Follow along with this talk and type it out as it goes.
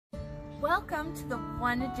Welcome to the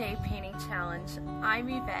one-a-day painting challenge. I'm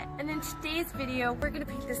Yvette, and in today's video we're going to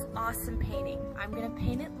paint this awesome painting. I'm going to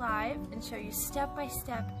paint it live and show you step by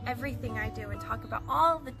step everything I do and talk about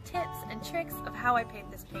all the tips and tricks of how I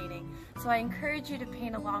paint this painting. So I encourage you to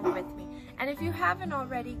paint along with me. And if you haven't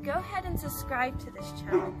already, go ahead and subscribe to this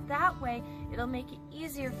channel. That way it'll make it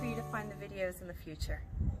easier for you to find the videos in the future.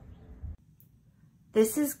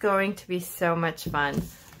 This is going to be so much fun.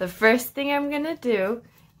 The first thing I'm going to do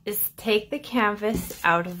is take the canvas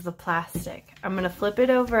out of the plastic. I'm going to flip it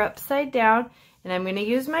over upside down, and I'm going to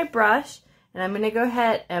use my brush, and I'm going to go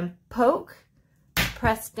ahead and poke,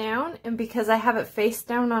 press down, and because I have it face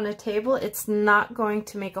down on a table, it's not going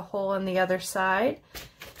to make a hole on the other side.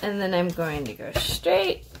 And then I'm going to go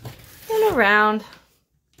straight and around.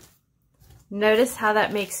 Notice how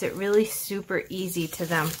that makes it really super easy to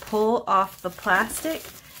then pull off the plastic.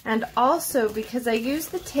 And also, because I use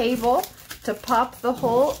the table to pop the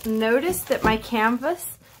hole, notice that my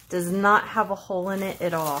canvas does not have a hole in it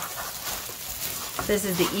at all. This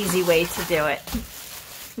is the easy way to do it.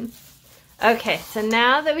 Okay, so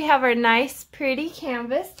now that we have our nice pretty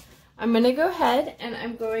canvas, I'm going to go ahead and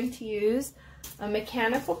I'm going to use a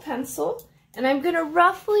mechanical pencil, and I'm going to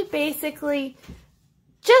roughly basically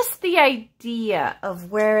just the idea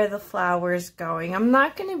of where the flower is going. I'm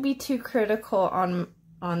not going to be too critical on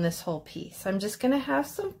this whole piece. I'm just going to have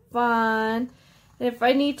some fun. And if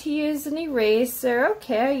I need to use an eraser,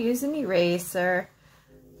 okay, I use an eraser.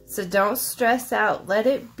 So don't stress out. Let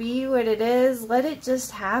it be what it is. Let it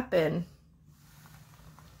just happen.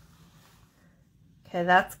 Okay,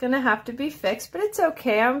 that's going to have to be fixed, but it's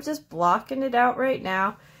okay. I'm just blocking it out right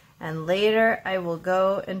now, and later I will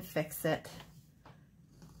go and fix it.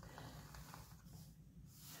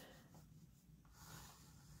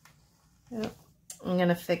 Yep. I'm going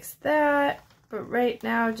to fix that, but right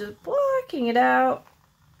now just blocking it out.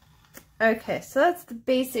 Okay, so that's the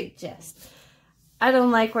basic gist. I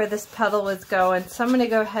don't like where this petal was going, so I'm going to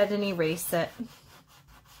go ahead and erase it.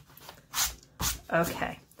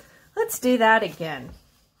 Okay, let's do that again.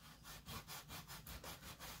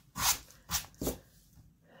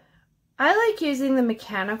 I like using the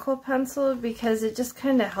mechanical pencil because it just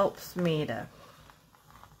kind of helps me to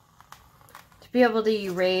be able to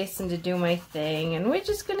erase and to do my thing, and we're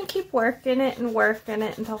just going to keep working it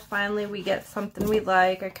until finally we get something we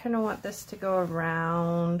like. I kind of want this to go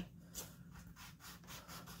around.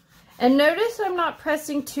 And notice I'm not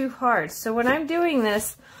pressing too hard. So when I'm doing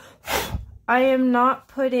this, I am not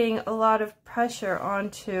putting a lot of pressure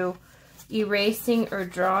onto erasing or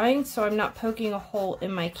drawing, so I'm not poking a hole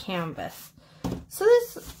in my canvas. So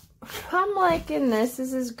this, I'm liking this.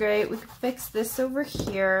 This is great. We can fix this over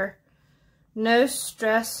here. No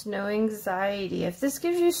stress, no anxiety. If this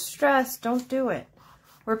gives you stress, don't do it.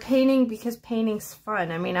 We're painting because painting's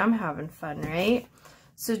fun. I mean, I'm having fun, right?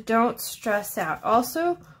 So don't stress out.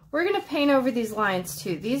 Also, we're going to paint over these lines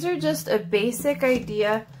too. These are just a basic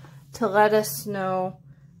idea to let us know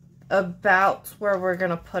about where we're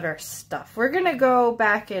going to put our stuff. We're going to go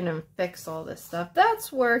back in and fix all this stuff.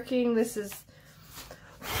 That's working. This is...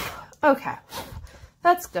 Okay.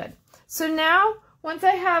 That's good. So now, once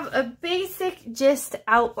I have a basic gist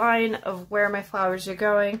outline of where my flowers are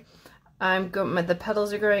going, the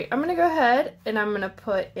petals are going, I'm going to go ahead and I'm going to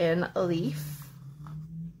put in a leaf.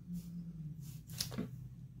 I'm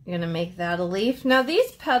going to make that a leaf. Now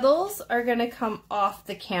these petals are going to come off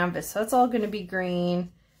the canvas, so it's all going to be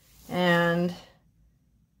green. And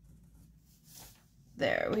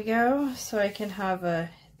there we go. So I can have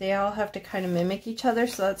they all have to kind of mimic each other.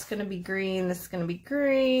 So that's going to be green. This is going to be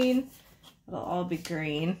green. It'll all be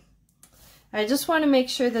green. I just want to make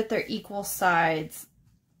sure that they're equal sides.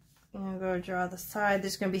 I'm going to go draw the side.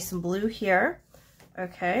 There's going to be some blue here.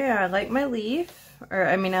 Okay, I like my leaf.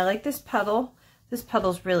 I like this petal. This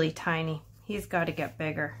petal's really tiny. He's got to get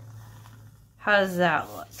bigger. How does that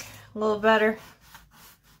look? A little better?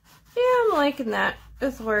 Yeah, I'm liking that.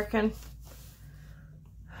 It's working.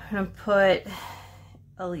 I'm going to put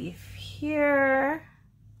a leaf here.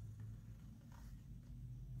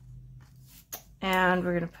 And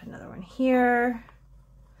we're going to put another one here.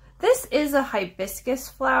 This is a hibiscus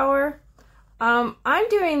flower. I'm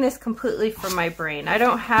doing this completely from my brain. I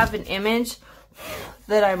don't have an image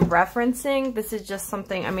that I'm referencing. This is just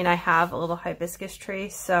something, I have a little hibiscus tree,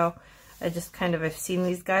 so I've seen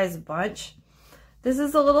these guys a bunch. This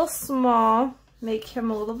is a little small. Make him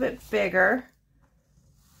a little bit bigger.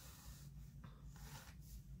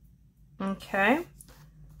 Okay.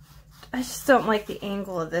 I just don't like the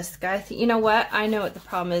angle of this guy. You know what? I know what the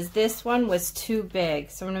problem is. This one was too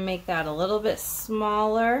big, so I'm going to make that a little bit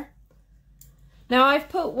smaller. Now I've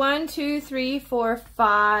put 1, 2, 3, 4,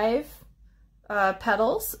 5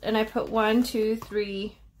 petals, and I put 1, 2,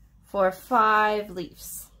 3, 4, 5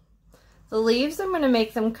 leaves. The leaves, I'm going to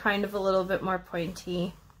make them kind of a little bit more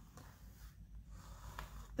pointy.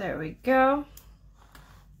 There we go.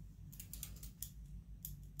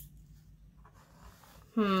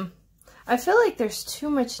 I feel like there's too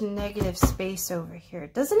much negative space over here.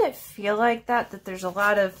 Doesn't it feel like that there's a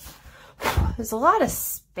lot of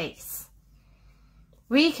space?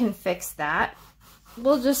 We can fix that.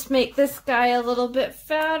 We'll just make this guy a little bit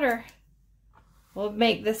fatter. We'll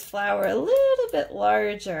make this flower a little bit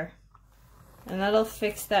larger. And that'll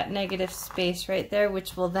fix that negative space right there,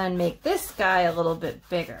 which will then make this guy a little bit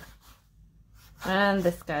bigger. And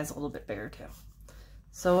this guy's a little bit bigger too.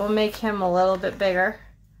 So we'll make him a little bit bigger.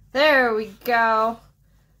 There we go.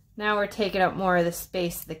 Now we're taking up more of the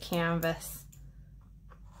space of the canvas.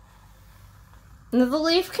 Now the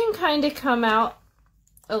leaf can kind of come out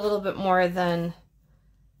a little bit more than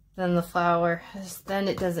the flower. Then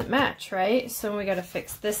it doesn't match, right? So we got to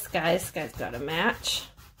fix this guy. This guy's got to match.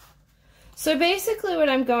 So basically what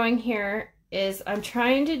I'm going here is I'm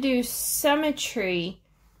trying to do symmetry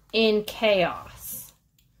in chaos.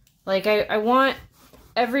 Like I want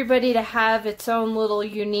everybody to have its own little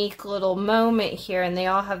unique little moment here, and they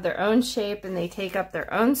all have their own shape and they take up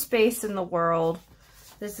their own space in the world.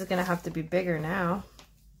 This is going to have to be bigger now.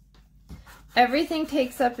 Everything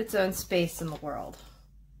takes up its own space in the world.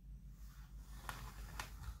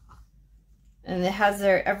 And it has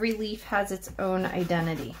every leaf has its own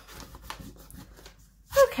identity.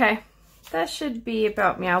 Okay, that should be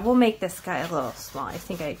about me. We'll make this guy a little small. I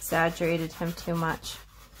think I exaggerated him too much.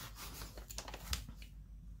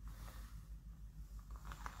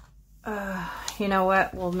 You know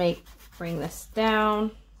what? We'll bring this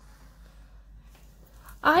down.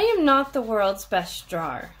 I am not the world's best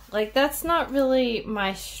drawer. Like, that's not really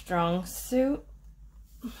my strong suit.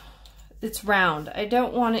 It's round. I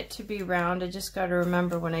don't want it to be round. I just got to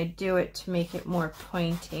remember when I do it to make it more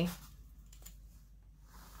pointy.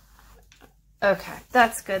 Okay,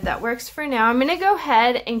 that's good. That works for now. I'm going to go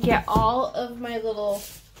ahead and get all of my little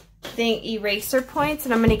eraser points,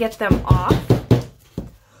 and I'm going to get them off.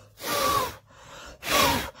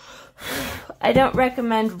 I don't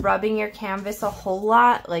recommend rubbing your canvas a whole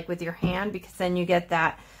lot, like with your hand, because then you get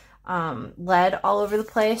that lead all over the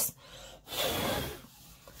place.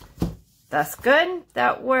 That's good.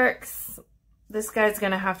 That works. This guy's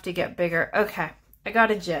going to have to get bigger. Okay, I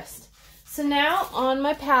got a gist. So now on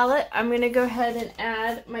my palette, I'm going to go ahead and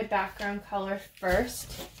add my background color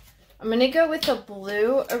first. I'm going to go with a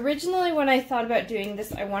blue. Originally, when I thought about doing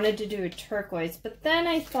this, I wanted to do a turquoise, but then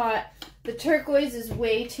I thought the turquoise is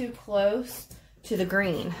way too close to the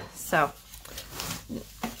green, so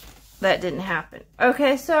that didn't happen.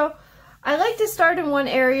 Okay, so I like to start in one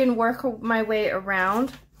area and work my way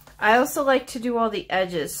around. I also like to do all the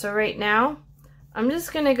edges. So right now, I'm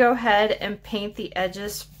just going to go ahead and paint the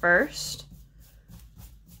edges first.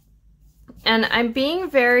 And I'm being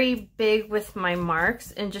very big with my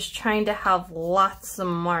marks and just trying to have lots of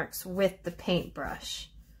marks with the paintbrush.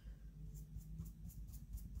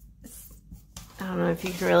 I don't know if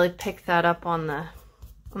you can really pick that up on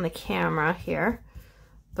the camera here,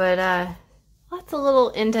 but lots of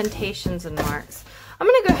little indentations and marks. I'm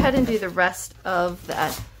going to go ahead and do the rest of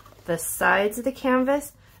the sides of the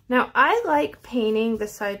canvas. Now, I like painting the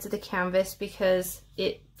sides of the canvas because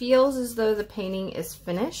it feels as though the painting is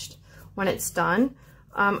finished when it's done.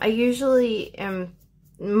 I usually am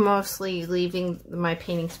mostly leaving my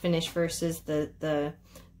paintings finished versus the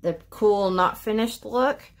cool not finished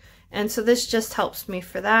look. And so this just helps me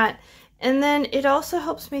for that. And then it also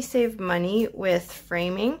helps me save money with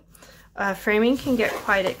framing. Framing can get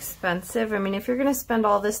quite expensive. I mean, if you're going to spend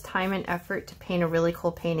all this time and effort to paint a really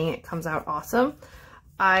cool painting, it comes out awesome.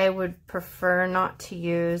 I would prefer not to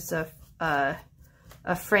use a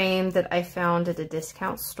frame that I found at a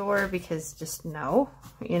discount store, because just no,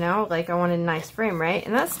 you know, like I want a nice frame, right?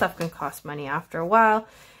 And that stuff can cost money after a while.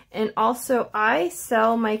 And also I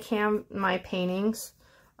sell my paintings.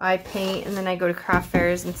 I paint and then I go to craft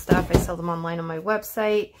fairs and stuff. I sell them online on my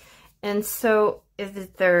website. And so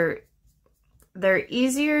they're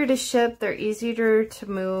easier to ship, they're easier to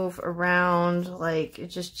move around, like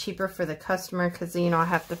it's just cheaper for the customer because, you know, I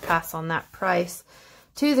have to pass on that price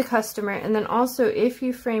to the customer. And then also, if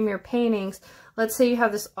you frame your paintings, let's say you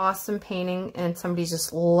have this awesome painting and somebody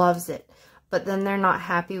just loves it, but then they're not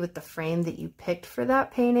happy with the frame that you picked for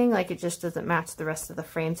that painting, like it just doesn't match the rest of the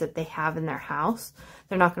frames that they have in their house,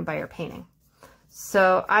 they're not going to buy your painting.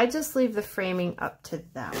 So I just leave the framing up to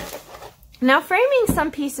them. Now, framing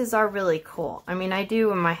some pieces are really cool. I mean, I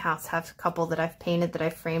do in my house have a couple that I've painted that I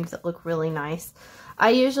framed that look really nice. I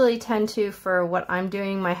usually tend to, for what I'm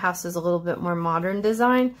doing, my house is a little bit more modern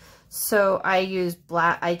design. So I use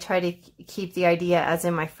black. I try to keep the idea as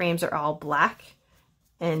in my frames are all black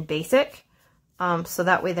and basic. So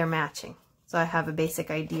that way they're matching. So I have a basic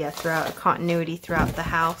idea throughout, a continuity throughout the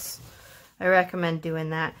house. I recommend doing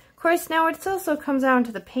that. Of course, now it also comes down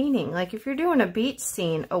to the painting. Like if you're doing a beach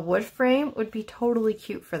scene, a wood frame would be totally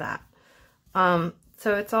cute for that.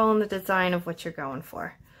 So it's all in the design of what you're going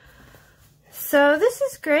for. So this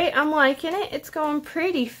is great. I'm liking it. It's going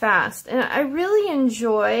pretty fast. And I really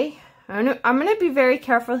enjoy, I'm going to be very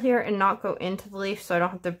careful here and not go into the leaf so I don't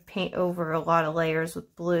have to paint over a lot of layers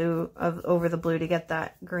with blue, over the blue to get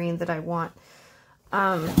that green that I want.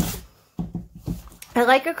 I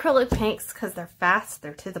like acrylic paints because they're fast.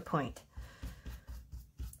 They're to the point.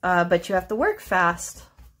 But you have to work fast.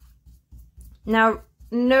 Now,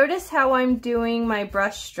 notice how I'm doing my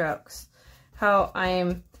brush strokes. How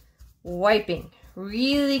I'm wiping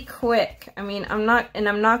really quick. I mean, I'm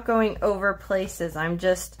not going over places. I'm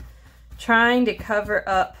just trying to cover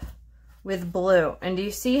up with blue. And do you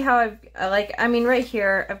see how I mean, right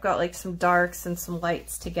here, I've got like some darks and some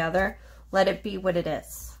lights together. Let it be what it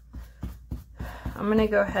is. I'm going to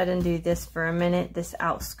go ahead and do this for a minute, this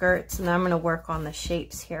outskirts, and then I'm going to work on the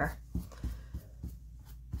shapes here.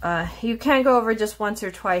 You can go over just once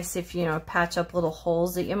or twice if, you know, patch up little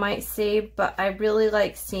holes that you might see, but I really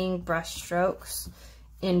like seeing brush strokes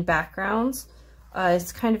in backgrounds.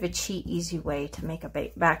 It's kind of a cheat, easy way to make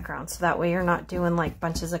a background, so that way you're not doing like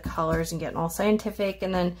bunches of colors and getting all scientific,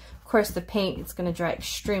 and then of course the paint is going to dry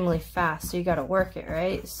extremely fast, so you got to work it,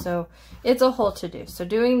 right? So it's a whole to-do. So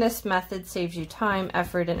doing this method saves you time,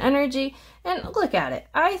 effort, and energy, and look at it.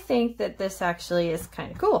 I think that this actually is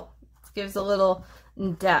kind of cool. It gives a little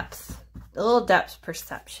depth, a little depth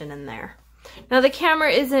perception in there. Now the camera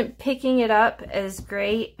isn't picking it up as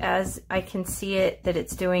great as I can see it that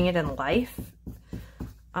it's doing it in life.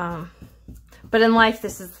 But in life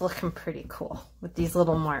this is looking pretty cool with these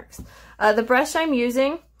little marks. The brush I'm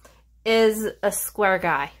using is a square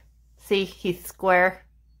guy. See, he's square,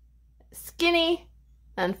 skinny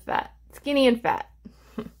and fat. Skinny and fat.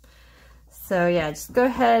 So yeah, just go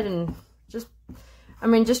ahead and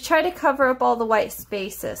just try to cover up all the white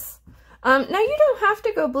spaces. Now you don't have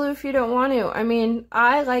to go blue if you don't want to. I mean,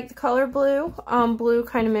 I like the color blue. Blue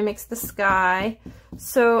kind of mimics the sky.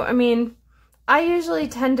 So, I mean, I usually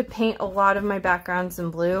tend to paint a lot of my backgrounds in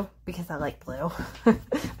blue because I like blue.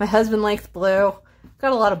 My husband likes blue.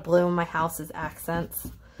 Got a lot of blue in my house as accents.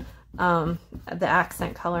 The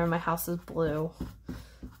accent color in my house is blue.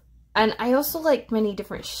 And I also like many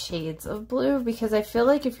different shades of blue because I feel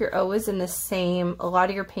like if you're always in the same, a lot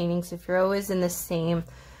of your paintings, if you're always in the same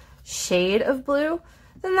shade of blue,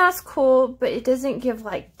 then that's cool, but it doesn't give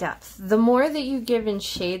like depth. The more that you give in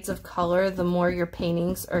shades of color, the more your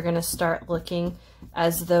paintings are going to start looking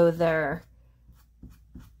as though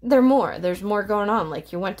there's more going on.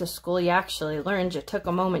 Like you went to school, you actually learned, you took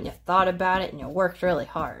a moment, you thought about it, and you worked really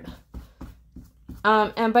hard.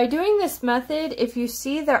 And by doing this method, if you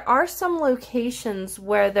see, there are some locations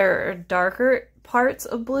where there are darker parts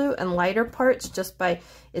of blue and lighter parts just by,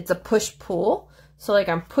 it's a push-pull. So like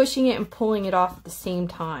I'm pushing it and pulling it off at the same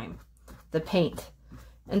time, the paint.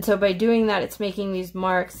 And so by doing that, it's making these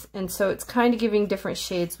marks. And so it's kind of giving different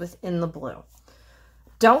shades within the blue.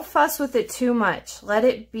 Don't fuss with it too much. Let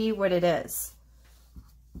it be what it is.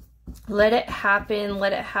 Let it happen.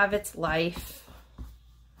 Let it have its life.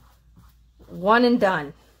 One and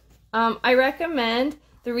done. I recommend,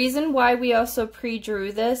 the reason why we also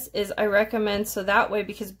pre-drew this is I recommend so that way,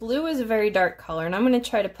 because blue is a very dark color, and I'm going to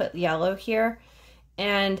try to put yellow here,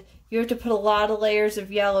 and you have to put a lot of layers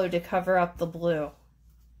of yellow to cover up the blue.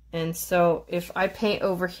 And so if I paint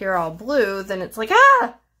over here all blue, then it's like,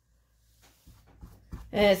 ah!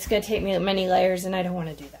 And it's going to take me many layers, and I don't want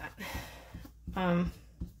to do that.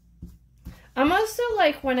 I'm also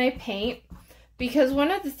like when I paint, because one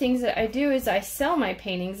of the things that I do is I sell my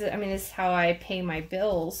paintings. I mean, this is how I pay my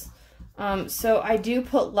bills. So I do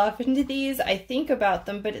put love into these. I think about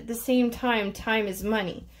them, but at the same time, time is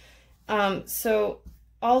money. So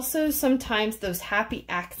also sometimes those happy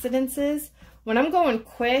accidents, when I'm going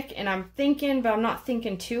quick and I'm thinking, but I'm not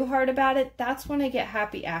thinking too hard about it, that's when I get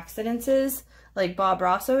happy accidents, like Bob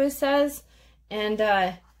Ross always says. And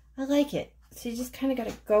I like it. So you just kind of got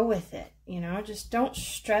to go with it, you know, just don't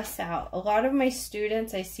stress out. A lot of my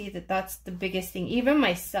students, I see that that's the biggest thing. Even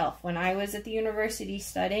myself, when I was at the university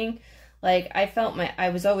studying, like I felt I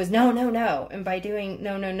was always no, no, no. And by doing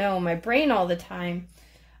no, no, no, my brain all the time,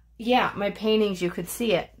 yeah, my paintings, you could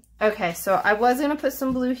see it. Okay, so I was going to put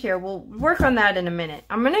some blue here. We'll work on that in a minute.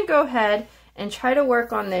 I'm going to go ahead and try to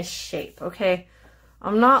work on this shape, okay?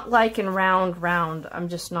 I'm not liking round. I'm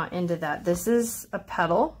just not into that. This is a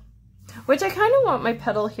petal, which I kind of want my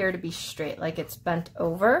petal here to be straight, like it's bent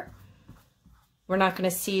over. We're not going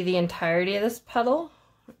to see the entirety of this petal.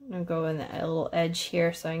 I'm going to go in the little edge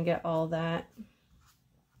here so I can get all that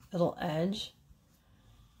little edge.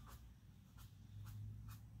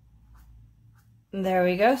 There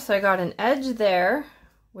we go. So I got an edge there,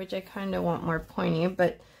 which I kind of want more pointy,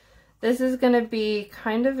 but this is going to be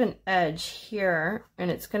kind of an edge here,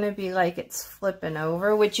 and it's going to be like it's flipping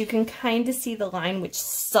over, which you can kind of see the line, which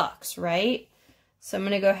sucks, right? So I'm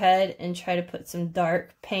going to go ahead and try to put some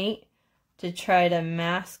dark paint to try to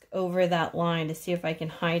mask over that line to see if I can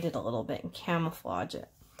hide it a little bit and camouflage it.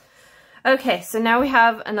 Okay, so now we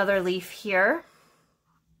have another leaf here.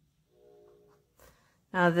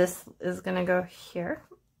 Now this is going to go here.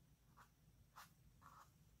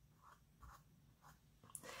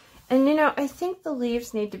 And you know, I think the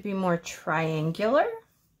leaves need to be more triangular.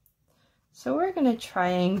 So we're going to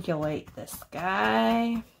triangulate this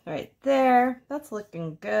guy right there. That's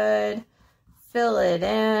looking good. Fill it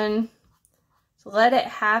in. So let it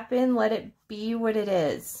happen. Let it be what it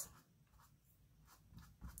is.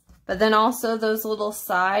 But then also those little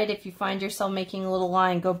side, if you find yourself making a little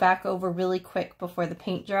line, go back over really quick before the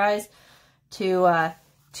paint dries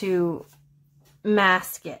to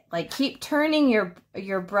mask it. Like keep turning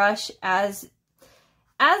your brush as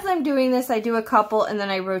I'm doing this. I do a couple and then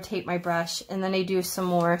I rotate my brush and then I do some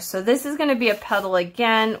more. So this is going to be a petal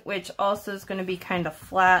again, which also is going to be kind of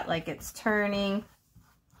flat, like it's turning.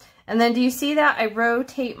 And then do you see that? I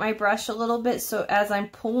rotate my brush a little bit, so as I'm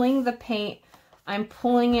pulling the paint, I'm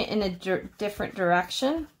pulling it in a different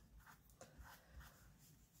direction.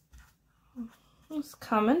 It's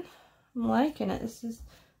coming. I'm liking it. This is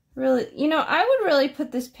really, you know, I would really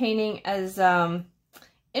put this painting as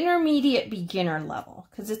intermediate beginner level,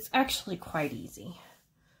 because it's actually quite easy.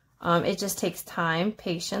 It just takes time,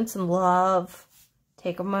 patience, and love.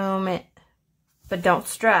 Take a moment. But don't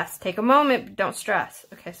stress. Take a moment, but don't stress.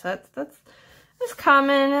 Okay, so that's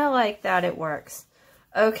common. I like that. It works.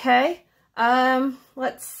 Okay.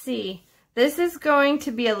 Let's see. This is going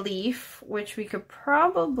to be a leaf, which we could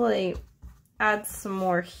probably add some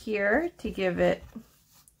more here to give it,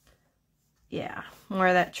 yeah, more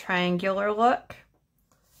of that triangular look.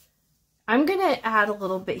 I'm going to add a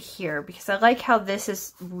little bit here because I like how this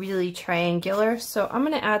is really triangular. So I'm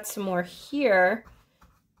going to add some more here.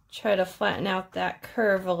 Try to flatten out that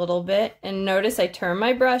curve a little bit, and notice I turn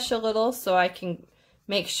my brush a little so I can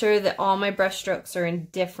make sure that all my brush strokes are in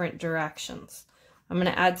different directions. I'm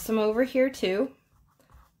going to add some over here too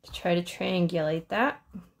to try to triangulate that.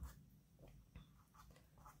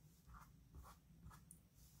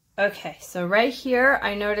 Okay, so right here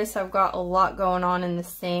I notice I've got a lot going on in the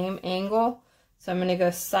same angle, so I'm going to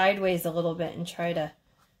go sideways a little bit and try to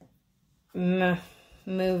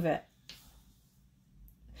move it.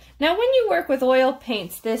 Now, when you work with oil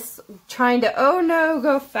paints, this trying to, oh no,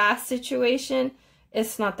 go fast situation,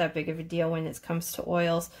 it's not that big of a deal when it comes to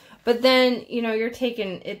oils. But then, you know,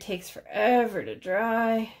 it takes forever to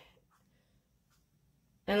dry.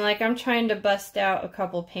 And like, I'm trying to bust out a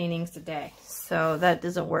couple paintings a day. So that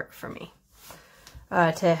doesn't work for me,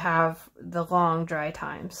 to have the long dry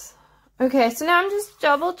times. Okay, so now I'm just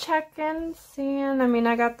double checking, seeing, I mean,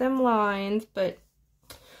 I got them lines, but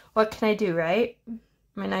what can I do, right?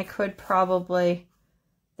 I mean, I could probably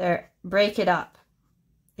break it up.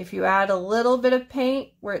 If you add a little bit of paint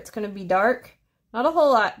where it's going to be dark, not a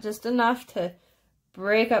whole lot, just enough to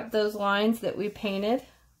break up those lines that we painted,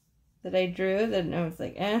 that I drew, that I was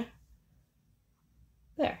like, eh.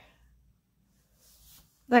 There.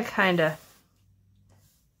 That kind of,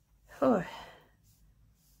 oh,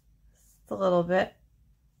 just a little bit.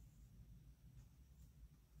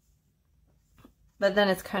 But then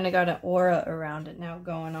it's kind of got an aura around it now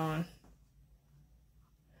going on.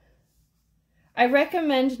 I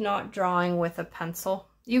recommend not drawing with a pencil.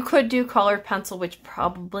 You could do colored pencil, which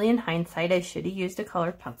probably in hindsight I should have used a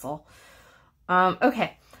colored pencil.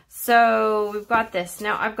 Okay, so we've got this.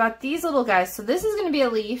 Now I've got these little guys. So this is going to be a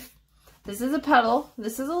leaf. This is a petal.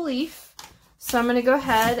 This is a leaf. So I'm going to go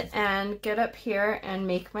ahead and get up here and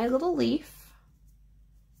make my little leaf.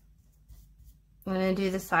 I'm going to do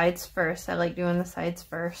the sides first. I like doing the sides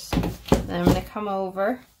first. Then I'm going to come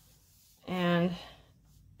over and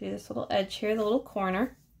do this little edge here, the little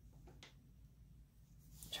corner.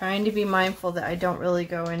 Trying to be mindful that I don't really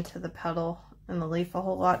go into the petal and the leaf a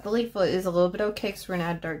whole lot. The leaf is a little bit okay because we're going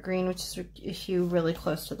to add dark green, which is a hue really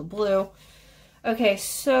close to the blue. Okay,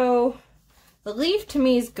 so the leaf to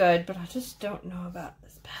me is good, but I just don't know about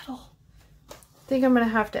this petal. I think I'm going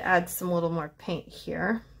to have to add some little more paint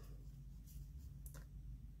here.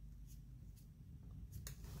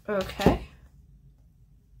 Okay.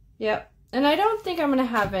 Yep. And I don't think I'm going to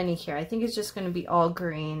have any here. I think it's just going to be all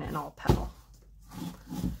green and all petal.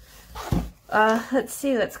 Let's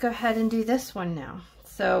see. Let's go ahead and do this one now.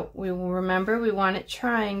 So we will remember we want it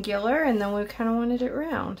triangular and then we kind of wanted it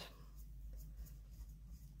round.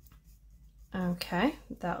 Okay.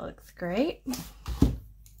 That looks great.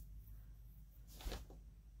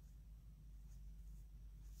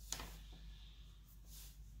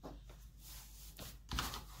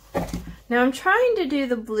 Now I'm trying to do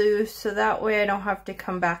the blue so that way I don't have to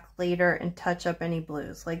come back later and touch up any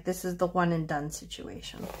blues. Like this is the one and done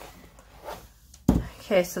situation.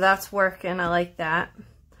 Okay, so that's working. I like that. I'm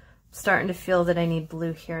starting to feel that I need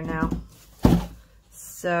blue here now.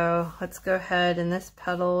 So let's go ahead, and this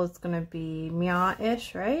petal is going to be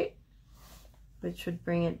Mia-ish, right? Which would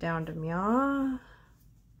bring it down to Mia.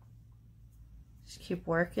 Just keep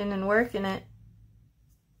working and working it.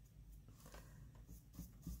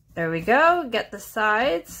 There we go. Get the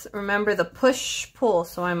sides. Remember the push-pull.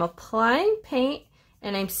 So I'm applying paint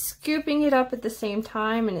and I'm scooping it up at the same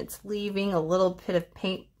time, and it's leaving a little bit of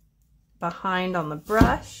paint behind on the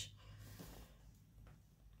brush.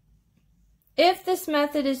 If this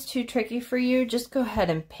method is too tricky for you, just go ahead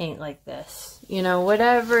and paint like this. You know,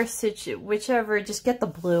 whichever, just get the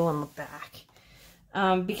blue on the back.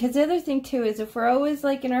 Because the other thing too is if we're always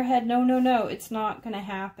like in our head, no, no, no, it's not going to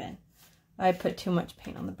happen. I put too much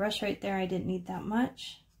paint on the brush right there. I didn't need that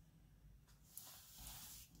much.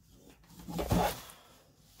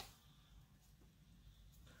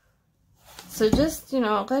 So just, you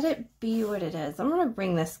know, let it be what it is. I'm going to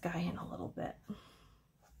bring this guy in a little bit.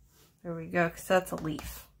 There we go, because that's a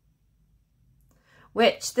leaf.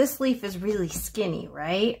 Which, this leaf is really skinny,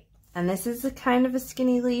 right? And this is a kind of a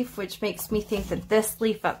skinny leaf, which makes me think that this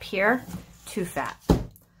leaf up here, too fat.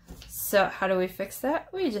 So how do we fix that?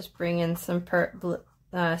 We just bring in some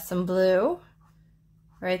blue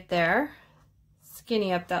right there.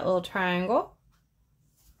 Skinny up that little triangle.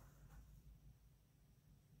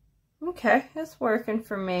 Okay, it's working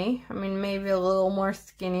for me. I mean, maybe a little more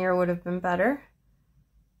skinnier would have been better.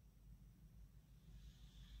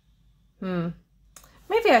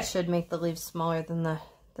 Maybe I should make the leaves smaller than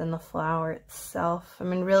the flower itself. I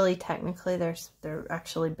mean, really, technically, they're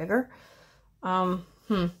actually bigger.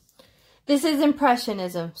 This is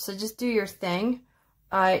Impressionism, so just do your thing.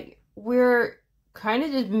 We're kind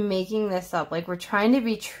of just making this up. Like, we're trying to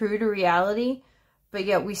be true to reality, but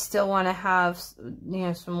yet we still want to have, you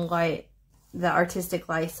know, some light, the artistic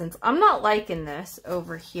license. I'm not liking this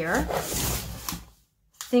over here. I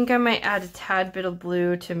think I might add a tad bit of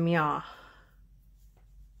blue to Mia.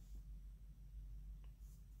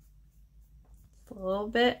 Just a little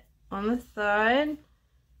bit on the side.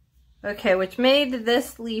 Okay, which made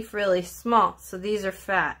this leaf really small, so these are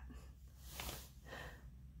fat.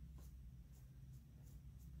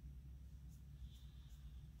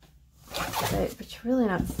 Right, but you're really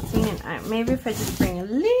not seeing it. Maybe if I just bring a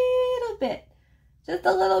little bit, just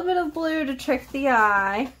a little bit of blue to trick the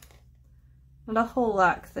eye. Not a whole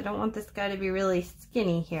lot, because I don't want this guy to be really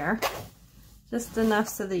skinny here. Just enough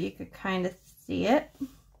so that you could kind of see it.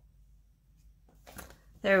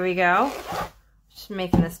 There we go. Just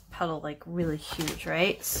making this petal like really huge,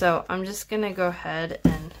 right? So I'm just going to go ahead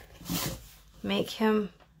and make him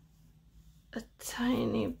a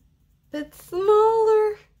tiny bit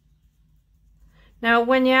smaller. Now,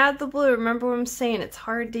 when you add the blue, remember what I'm saying, it's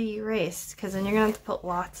hard to erase, because then you're going to have to put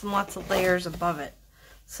lots and lots of layers above it.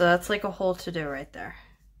 So that's like a whole to-do right there.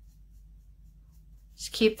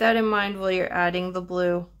 Just keep that in mind while you're adding the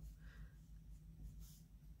blue.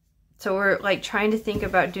 So we're like trying to think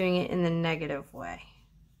about doing it in the negative way.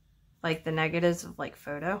 Like the negatives of like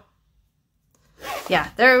photo. Yeah,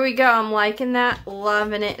 there we go. I'm liking that.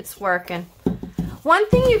 Loving it. It's working. One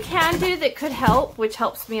thing you can do that could help, which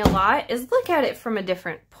helps me a lot, is look at it from a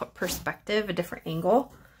different perspective, a different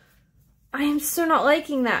angle. I am so not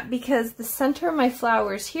liking that because the center of my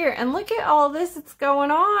flower is here. And look at all this that's going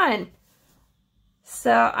on.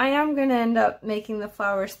 So I am going to end up making the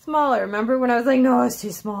flowers smaller. Remember when I was like, no, it's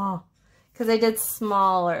too small? Because I did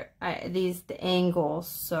smaller, the angles.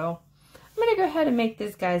 So I'm going to go ahead and make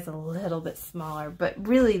these guys a little bit smaller. But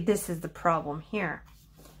really, this is the problem here.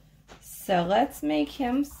 So let's make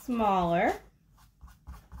him smaller.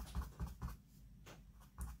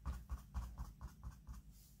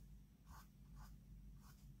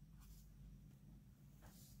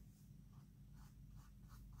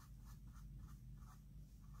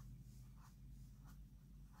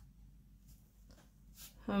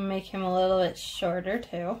 I'll make him a little bit shorter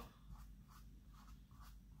too.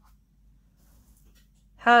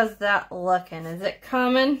 How's that looking? Is it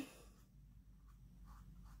coming?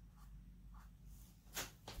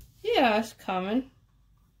 Yeah, it's coming.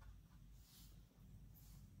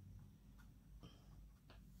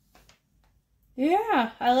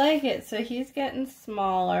 Yeah, I like it. So he's getting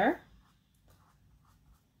smaller.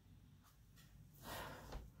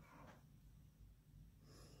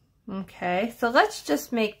 Okay, so let's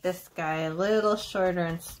just make this guy a little shorter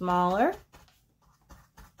and smaller.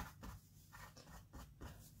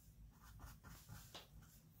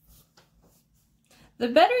 The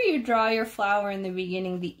better you draw your flower in the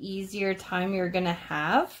beginning, the easier time you're gonna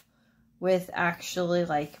have with actually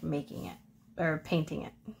like making it or painting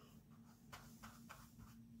it.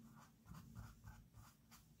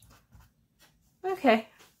 Okay.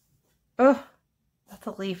 Oh, that's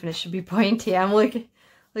a leaf and it should be pointy. I'm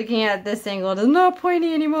looking at this angle. It's not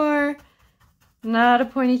pointy anymore. Not a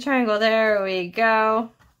pointy triangle. There we go.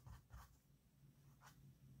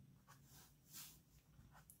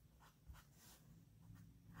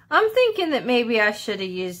 I'm thinking that maybe I should have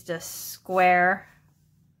used a square.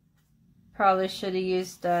 Probably should have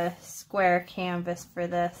used a square canvas for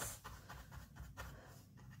this.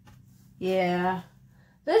 Yeah.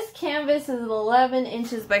 This canvas is 11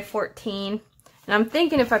 inches by 14. And I'm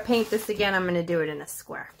thinking if I paint this again, I'm going to do it in a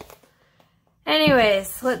square.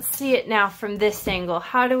 Anyways, let's see it now from this angle.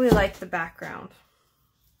 How do we like the background?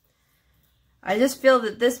 I just feel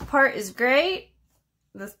that this part is great.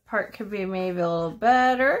 This part could be maybe a little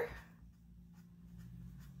better.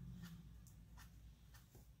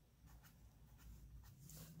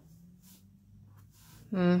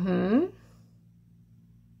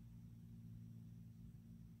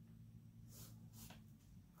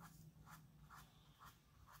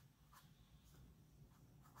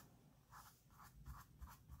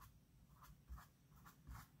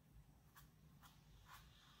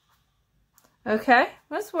 Okay,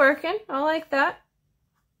 that's working. I like that.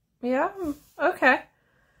 Yeah, okay.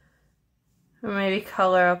 Or maybe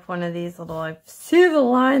color up one of these little, I see the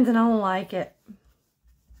lines and I don't like it.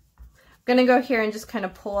 I'm gonna go here and just kind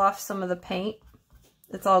of pull off some of the paint.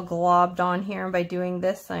 It's all globbed on here, and by doing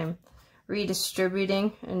this, I'm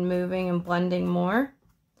redistributing and moving and blending more.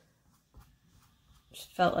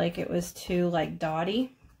 Just felt like it was too like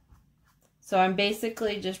dotty. So I'm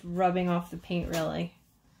basically just rubbing off the paint really.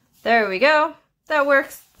 There we go. That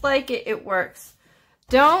works. Like it, it works.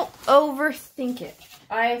 Don't overthink it.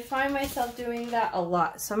 I find myself doing that a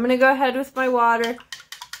lot. So I'm going to go ahead with my water,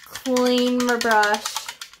 clean my brush.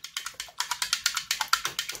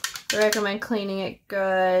 I recommend cleaning it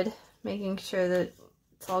good, making sure that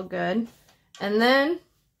it's all good. And then,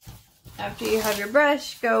 after you have your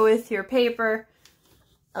brush, go with your paper.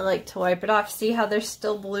 I like to wipe it off. See how they're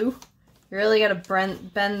still blue? You really got to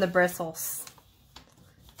bend the bristles.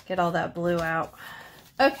 Get all that blue out.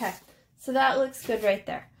 Okay, so that looks good right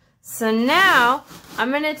there. So now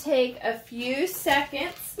I'm going to take a few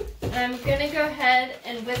seconds and I'm going to go ahead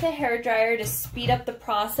and with a hairdryer to speed up the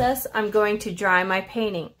process, I'm going to dry my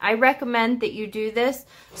painting. I recommend that you do this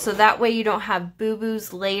so that way you don't have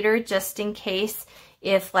boo-boos later, just in case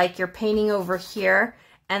if like you're painting over here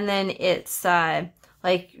and then it's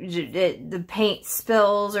like the paint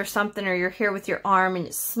spills or something, or you're here with your arm and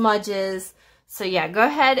it smudges. So yeah, go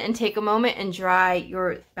ahead and take a moment and dry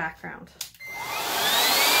your background.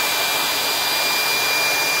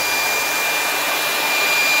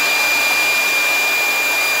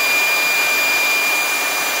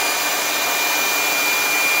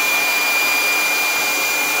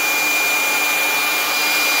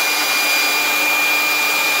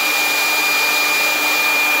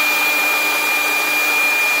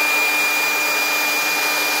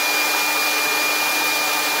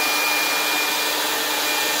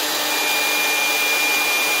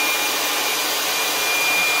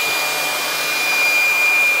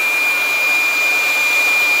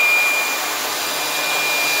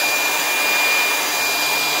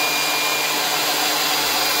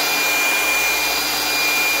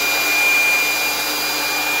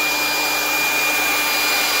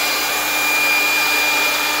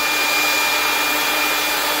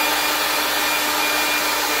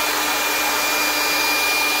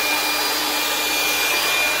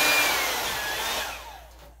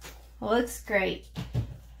 Looks great.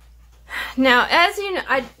 Now, as you know,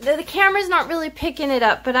 the camera's not really picking it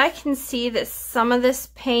up, but I can see that some of this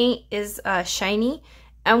paint is shiny.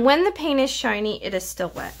 And when the paint is shiny, it is still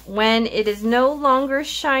wet. When it is no longer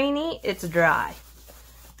shiny, it's dry.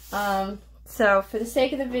 So for the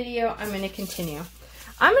sake of the video, I'm going to continue.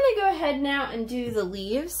 I'm going to go ahead now and do the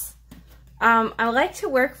leaves. I like to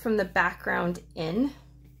work from the background in.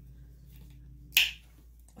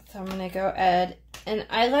 So I'm going to go ahead and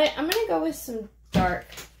I'm going to go with some dark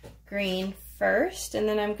green first, and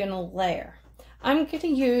then I'm going to layer. I'm going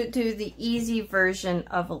to do the easy version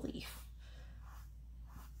of a leaf.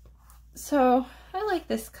 So I like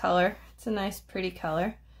this color. It's a nice pretty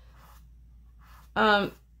color.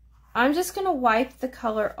 I'm just going to wipe the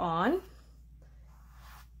color on.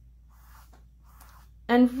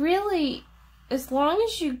 And really, as long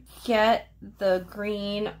as you get the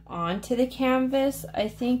green onto the canvas, I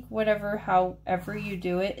think however you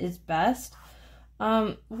do it is best.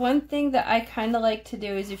 One thing that I kind of like to do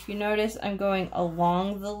is, if you notice, I'm going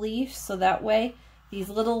along the leaf, so that way these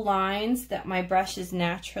little lines that my brush is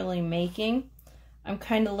naturally making, I'm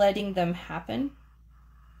kind of letting them happen.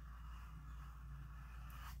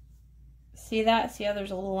 See that? See how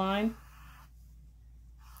there's a little line?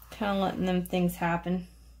 Kind of letting them things happen.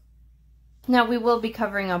 Now we will be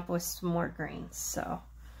covering up with some more greens, so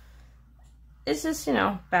it's just, you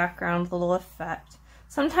know, background little effect.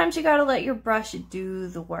 Sometimes you gotta let your brush do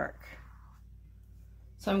the work.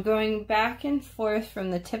 So I'm going back and forth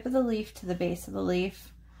from the tip of the leaf to the base of the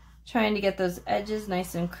leaf, trying to get those edges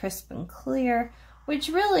nice and crisp and clear, which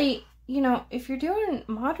really, you know, if you're doing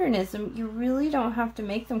modernism, you really don't have to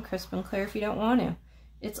make them crisp and clear if you don't want to.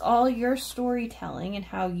 It's all your storytelling and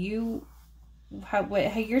how you're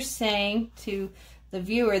saying to the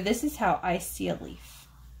viewer, this is how I see a leaf.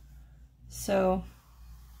 So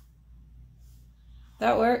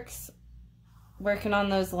that works. Working on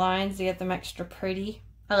those lines to get them extra pretty.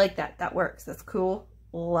 I like that. That works. That's cool.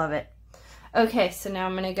 Love it. Okay, so now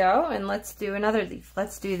I'm going to go and let's do another leaf.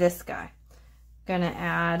 Let's do this guy. I'm going to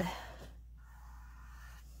add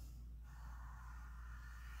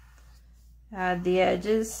the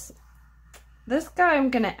edges. This guy, I'm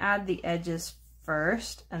going to add the edges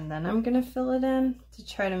first, and then I'm going to fill it in to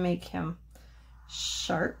try to make him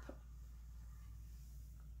sharp.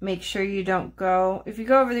 Make sure you don't go, if you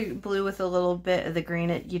go over the blue with a little bit of the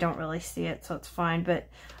green, you don't really see it, so it's fine, but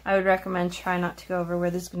I would recommend try not to go over where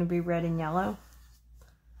there's going to be red and yellow,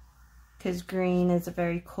 because green is a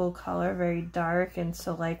very cool color, very dark, and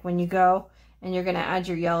so like when you go and you're going to add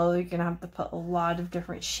your yellow, you're going to have to put a lot of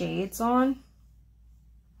different shades on.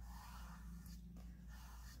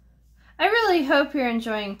 I really hope you're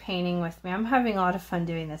enjoying painting with me. I'm having a lot of fun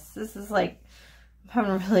doing this. This is like, I'm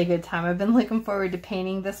having a really good time. I've been looking forward to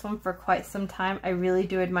painting this one for quite some time. I really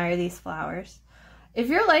do admire these flowers. If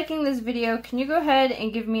you're liking this video, can you go ahead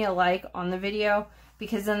and give me a like on the video?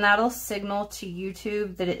 Because then that'll signal to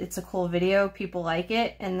YouTube that it's a cool video, people like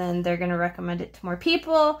it, and then they're going to recommend it to more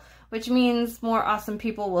people, which means more awesome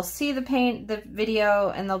people will see the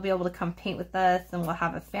video, and they'll be able to come paint with us, and we'll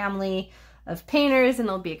have a family of painters, and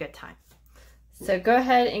it'll be a good time. So go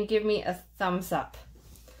ahead and give me a thumbs up.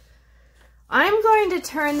 I'm going to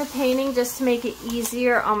turn the painting just to make it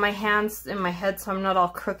easier on my hands and my head so I'm not all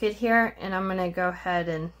crooked here. And I'm going to go ahead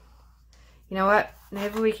and, you know what,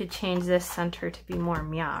 maybe we could change this center to be more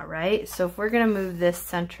Mia, right? So if we're going to move this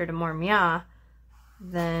center to more Mia,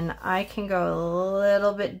 then I can go a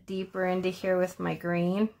little bit deeper into here with my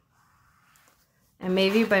green. And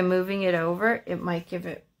maybe by moving it over, it might give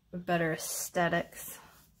it a better aesthetics.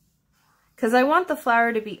 Because I want the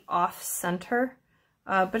flower to be off center.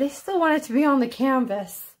 But I still want it to be on the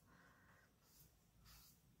canvas.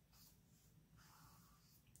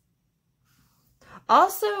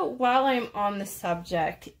 Also, while I'm on the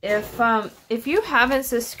subject, if you haven't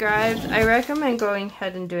subscribed, I recommend going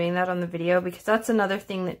ahead and doing that on the video, because that's another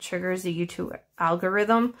thing that triggers the YouTube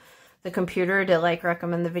algorithm, the computer, to like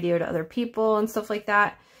recommend the video to other people and stuff like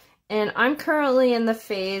that. And I'm currently in the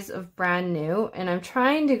phase of brand new, and I'm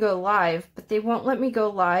trying to go live, but they won't let me go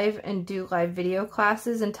live and do live video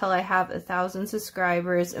classes until I have 1,000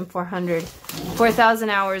 subscribers and 4,000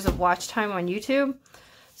 hours of watch time on YouTube.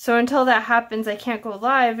 So until that happens, I can't go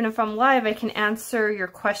live. And if I'm live, I can answer your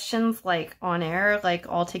questions like on air, like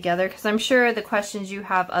all together, because I'm sure the questions you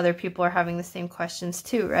have, other people are having the same questions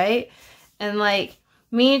too, right? And like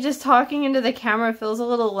me just talking into the camera feels a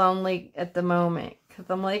little lonely at the moment. Because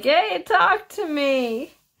I'm like, hey, talk to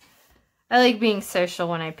me. I like being social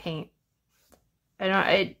when I paint.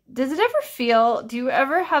 Does it ever feel, do you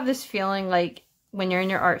ever have this feeling like when you're in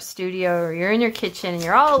your art studio or you're in your kitchen and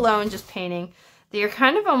you're all alone just painting, that you're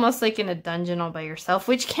kind of almost like in a dungeon all by yourself,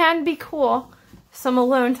 which can be cool. Some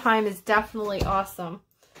alone time is definitely awesome.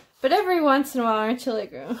 But every once in a while, aren't you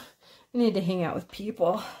like, oh, I need to hang out with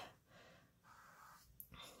people.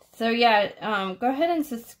 So yeah, go ahead and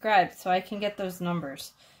subscribe so I can get those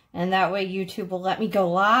numbers. And that way YouTube will let me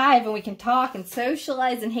go live and we can talk and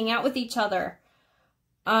socialize and hang out with each other.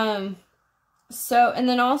 And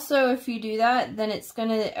then also if you do that, then it's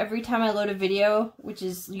gonna, every time I load a video, which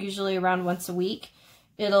is usually around once a week,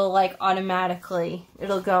 it'll like automatically,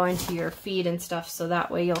 it'll go into your feed and stuff. So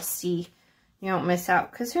that way you'll see, you don't miss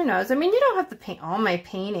out. Because who knows? I mean, you don't have to paint all my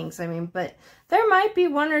paintings. I mean, but there might be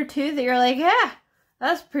one or two that you're like, yeah,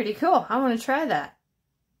 that's pretty cool. I want to try that.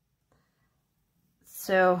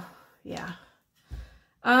 So, yeah.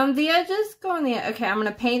 The edges go on the edge. Okay, I'm going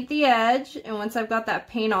to paint the edge. And once I've got that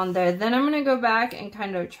paint on there, then I'm going to go back and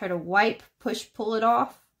kind of try to wipe, push, pull it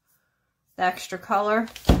off. The extra color.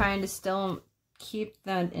 Trying to still keep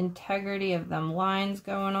the integrity of them lines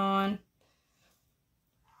going on.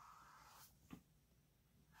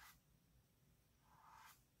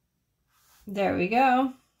 There we go.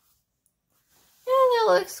 And it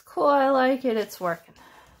looks cool. I like it. It's working.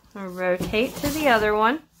 I'll rotate to the other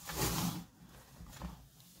one.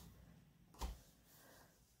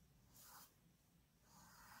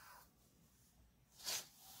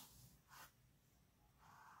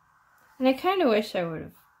 And I kind of wish I would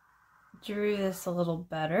have drew this a little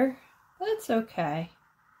better, but it's okay.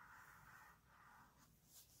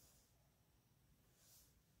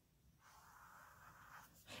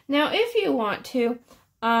 Now, if you want to,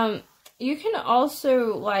 you can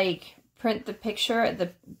also like print the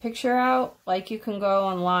picture out. Like you can go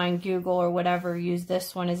online, Google or whatever, use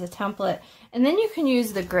this one as a template, and then you can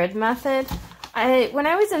use the grid method. When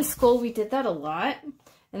I was in school, we did that a lot,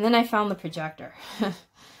 and then I found the projector.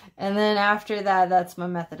 And then after that, that's my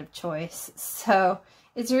method of choice. So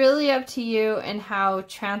it's really up to you and how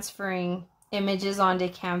transferring images onto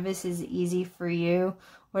canvas is easy for you.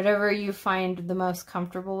 Whatever you find the most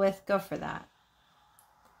comfortable with, go for that.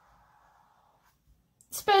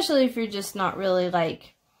 Especially if you're just not really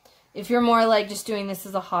like, if you're more like just doing this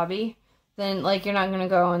as a hobby, then like you're not going to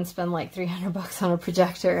go and spend like $300 on a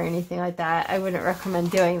projector or anything like that. I wouldn't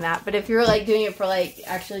recommend doing that. But if you're like doing it for like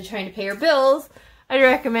actually trying to pay your bills, I'd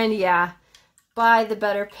recommend, yeah, buy the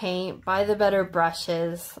better paint, buy the better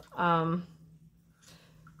brushes. I'm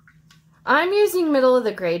using middle of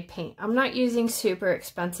the grade paint. I'm not using super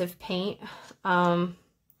expensive paint. I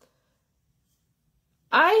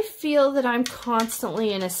feel that I'm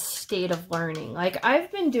constantly in a state of learning. Like,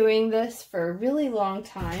 I've been doing this for a really long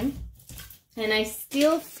time, and I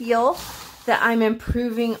still feel that I'm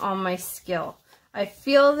improving on my skill. I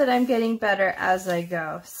feel that I'm getting better as I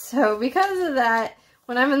go. So because of that,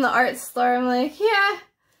 when I'm in the art store, I'm like, yeah,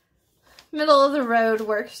 middle of the road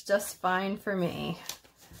works just fine for me.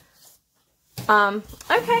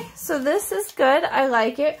 Okay, so this is good. I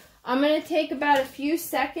like it. I'm going to take about a few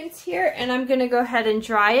seconds here, and I'm going to go ahead and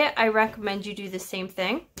dry it. I recommend you do the same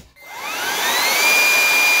thing.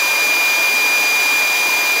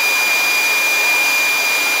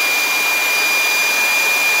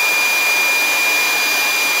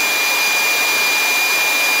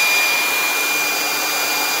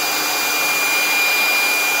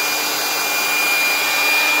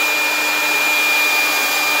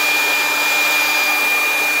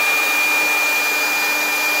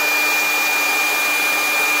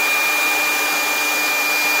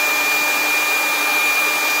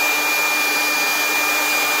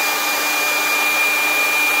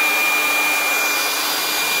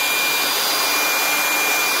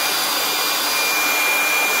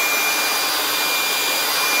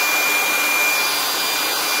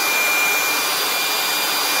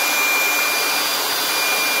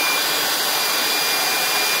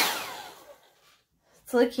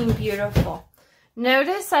 It's looking beautiful.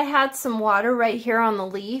 Notice I had some water right here on the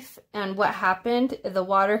leaf, and what happened, the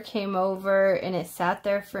water came over and it sat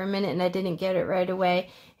there for a minute and I didn't get it right away,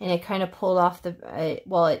 and it kind of pulled off the,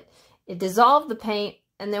 well, it dissolved the paint,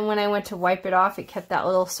 and then when I went to wipe it off, it kept that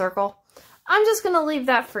little circle. I'm just going to leave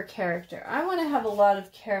that for character. I want to have a lot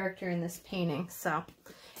of character in this painting, so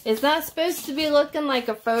it's not supposed to be looking like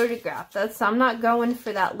a photograph. I'm not going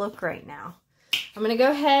for that look right now. I'm going to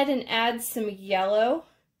go ahead and add some yellow,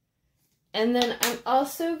 and then I'm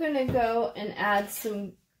also going to go and add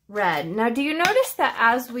some red. Now, do you notice that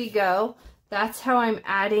as we go, that's how I'm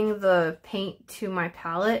adding the paint to my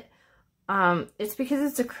palette? It's because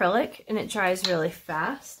it's acrylic and it dries really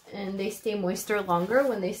fast, and they stay moister longer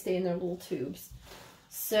when they stay in their little tubes.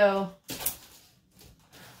 So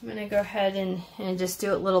I'm going to go ahead and just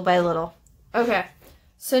do it little by little. Okay,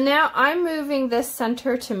 so now I'm moving this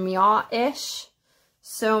center to meow-ish.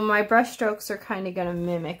 So my brush strokes are kind of going to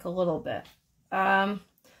mimic a little bit.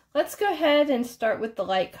 Let's go ahead and start with the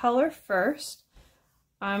light color first.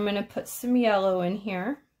 I'm going to put some yellow in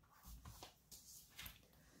here.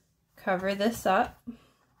 Cover this up.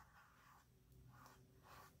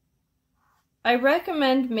 I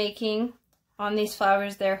recommend making, on these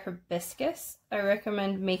flowers, they're hibiscus. I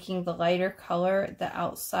recommend making the lighter color the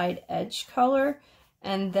outside edge color,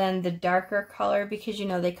 and then the darker color, because you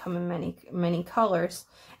know they come in many colors.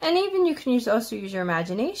 And even you can also use your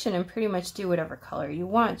imagination and pretty much do whatever color you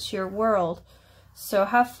want. It's your world. So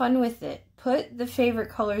have fun with it. Put the favorite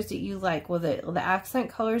colors that you like. Well, the accent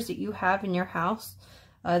colors that you have in your house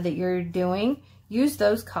that you're doing, use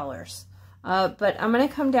those colors. But I'm going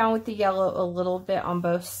to come down with the yellow a little bit on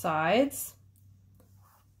both sides.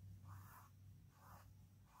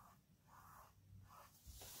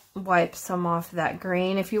 Wipe some off that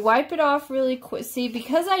green. If you wipe it off really quick, see,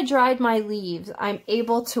 because I dried my leaves, I'm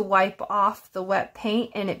able to wipe off the wet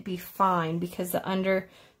paint and it be fine, because the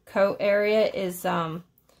undercoat area is that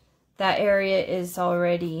area is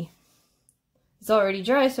already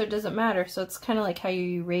dry, so it doesn't matter. So it's kind of like how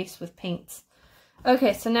you erase with paints.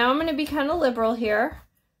 Okay, so now I'm going to be kind of liberal here.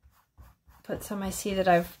 Put some, I see that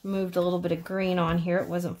I've moved a little bit of green on here. It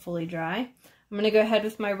wasn't fully dry. I'm going to go ahead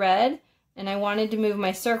with my red. And I wanted to move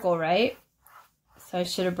my circle, right? So I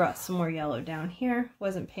should have brought some more yellow down here.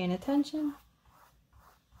 Wasn't paying attention.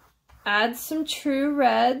 Add some true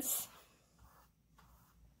reds.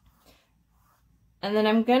 And then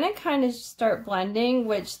I'm going to kind of start blending,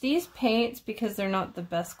 which these paints, because they're not the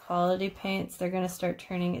best quality paints, they're going to start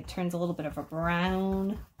turning, it turns a little bit of a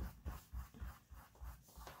brown.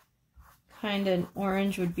 Kind of an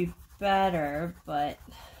orange would be better, but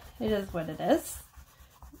it is what it is.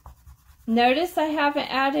 Notice I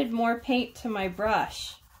haven't added more paint to my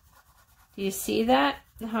brush. Do you see that?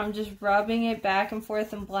 How I'm just rubbing it back and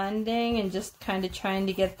forth and blending and just kind of trying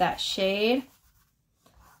to get that shade.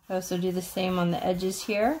 I also do the same on the edges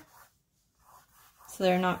here, so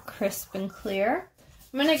they're not crisp and clear.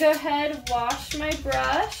 I'm going to go ahead and wash my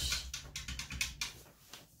brush.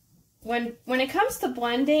 When it comes to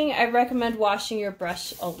blending, I recommend washing your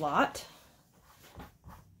brush a lot.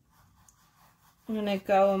 I'm going to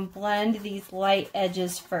go and blend these light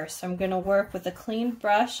edges first. So I'm going to work with a clean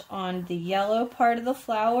brush on the yellow part of the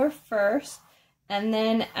flower first, and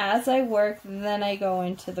then as I work, then I go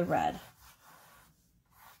into the red.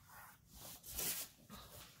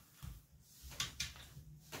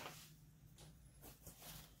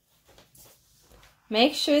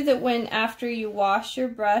 Make sure that after you wash your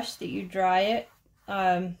brush that you dry it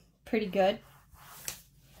pretty good.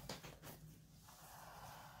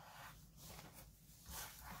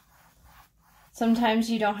 Sometimes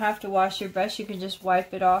you don't have to wash your brush. You can just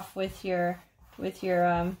wipe it off with your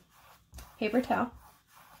paper towel.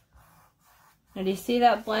 Now, do you see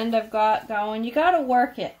that blend I've got going? You got to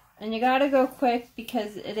work it, and you got to go quick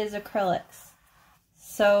because it is acrylics.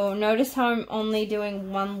 So notice how I'm only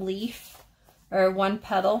doing one leaf or one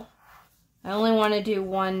petal. I only want to do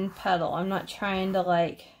one petal. I'm not trying to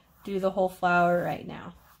like do the whole flower right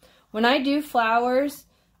now. When I do flowers,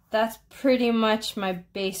 that's pretty much my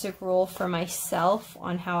basic rule for myself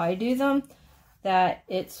on how I do them, that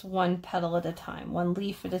it's one petal at a time, one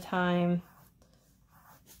leaf at a time.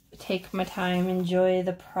 Take my time, enjoy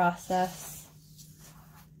the process.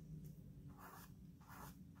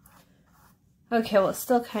 Okay, well, it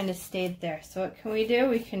still kind of stayed there. So what can we do?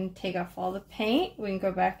 We can take off all the paint. We can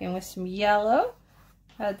go back in with some yellow.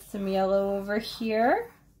 Add some yellow over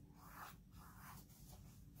here.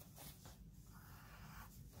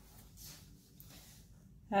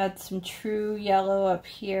 Add some true yellow up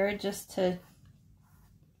here just to,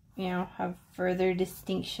 you know, have further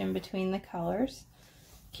distinction between the colors.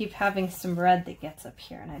 Keep having some red that gets up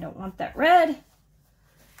here, and I don't want that red.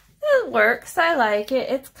 It works. I like it.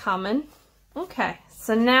 It's coming. Okay,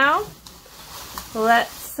 so now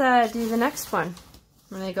let's do the next one.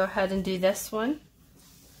 I'm going to go ahead and do this one.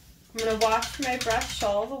 I'm going to wash my brush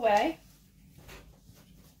all the way.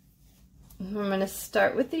 I'm going to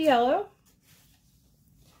start with the yellow.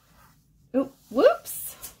 Oop,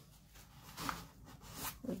 whoops.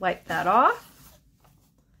 Wipe that off.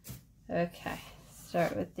 Okay,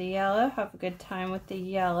 start with the yellow. Have a good time with the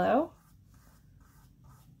yellow.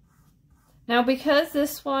 Now, because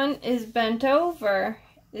this one is bent over,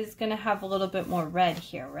 it's going to have a little bit more red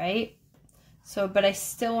here, right? So, but I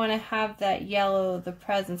still want to have that yellow, the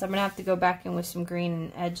presence. I'm going to have to go back in with some green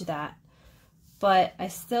and edge that. But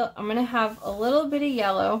I'm going to have a little bit of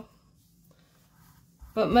yellow.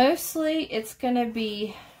 But mostly it's going to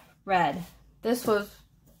be red. This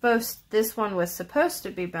one was supposed to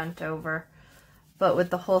be bent over, but with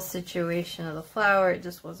the whole situation of the flower, it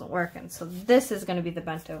just wasn't working. So this is going to be the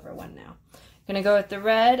bent over one now. I'm going to go with the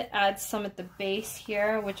red, add some at the base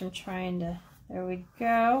here, which I'm trying to, there we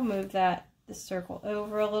go, move the circle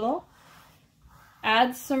over a little.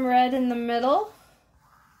 Add some red in the middle.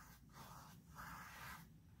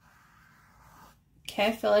 Okay,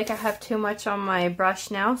 I feel like I have too much on my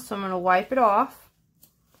brush now, so I'm going to wipe it off.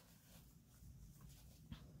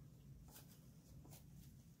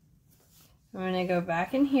 I'm going to go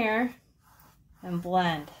back in here and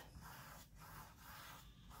blend.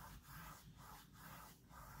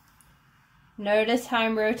 Notice how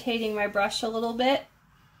I'm rotating my brush a little bit.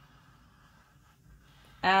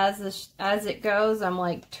 As it goes, I'm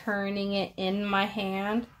like turning it in my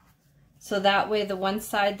hand. So that way the one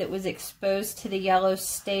side that was exposed to the yellow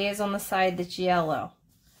stays on the side that's yellow.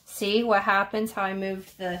 See what happens, how I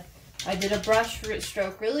moved I did a brush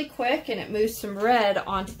stroke really quick and it moved some red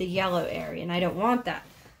onto the yellow area, and I don't want that.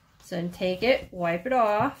 So then take it, wipe it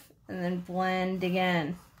off, and then blend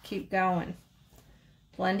again. Keep going.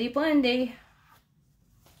 Blendy, blendy.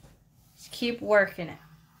 Just keep working it.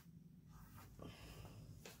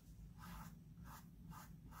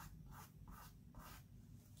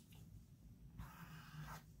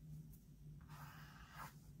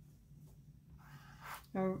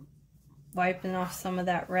 I'm wiping off some of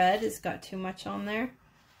that red. It's got too much on there.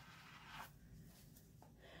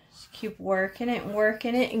 Just keep working it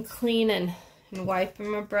and cleaning and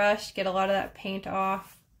wiping my brush. Get a lot of that paint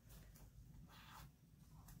off.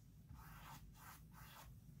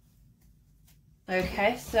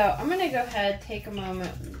 Okay, so I'm going to go ahead, take a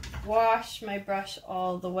moment, wash my brush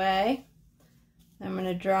all the way. I'm going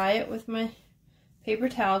to dry it with my paper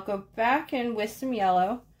towel. Go back in with some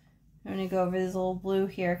yellow. I'm going to go over this little blue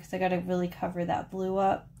here because I got to really cover that blue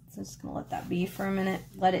up. So I'm just going to let that be for a minute.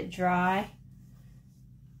 Let it dry.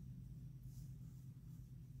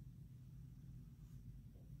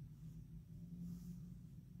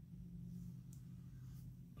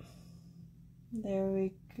 There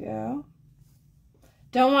we go.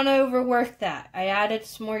 Don't want to overwork that. I added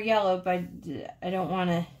some more yellow, but I don't want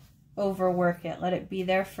to overwork it. Let it be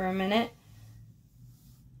there for a minute.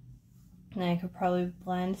 And I could probably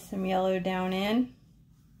blend some yellow down in.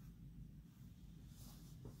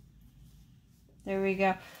 There we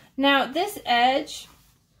go. Now this edge,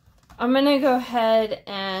 I'm going to go ahead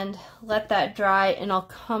and let that dry, and I'll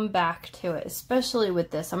come back to it, especially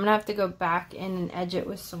with this. I'm going to have to go back in and edge it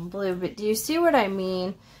with some blue. But do you see what I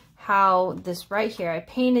mean? How this right here, I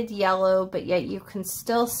painted yellow, but yet you can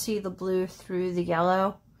still see the blue through the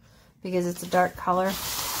yellow because it's a dark color.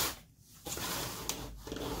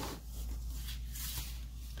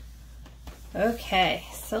 Okay,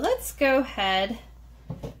 so let's go ahead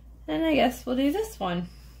and I guess we'll do this one.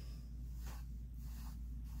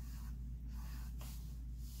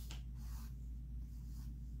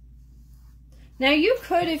 Now you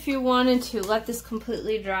could, if you wanted to, let this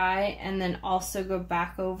completely dry and then also go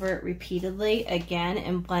back over it repeatedly again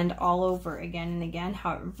and blend all over again and again,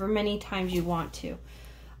 however many times you want to.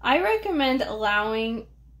 I recommend allowing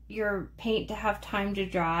your paint to have time to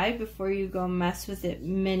dry before you go mess with it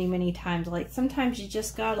many times. Like sometimes you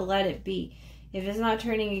just gotta let it be. If it's not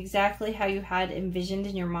turning exactly how you had envisioned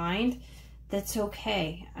in your mind, that's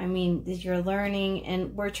okay. I mean, you're learning,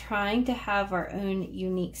 and we're trying to have our own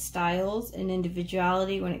unique styles and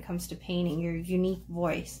individuality when it comes to painting, your unique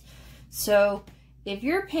voice. So if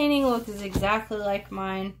your painting looks exactly like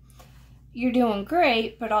mine, you're doing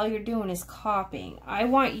great, but all you're doing is copying. I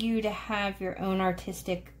want you to have your own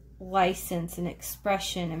artistic license and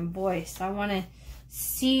expression and voice. I want to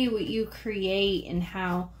see what you create and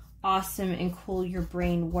how awesome and cool your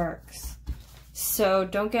brain works. So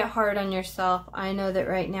don't get hard on yourself. I know that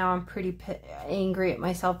right now I'm pretty angry at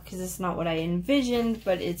myself because it's not what I envisioned,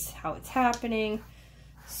 but it's how it's happening.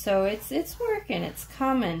 So it's working, it's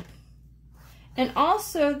coming. And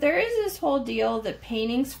also there is this whole deal that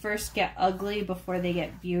paintings first get ugly before they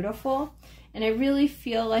get beautiful. And I really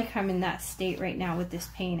feel like I'm in that state right now with this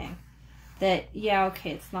painting. That, yeah,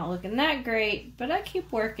 okay, it's not looking that great, but I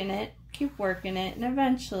keep working it, and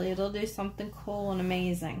eventually it'll do something cool and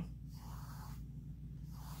amazing.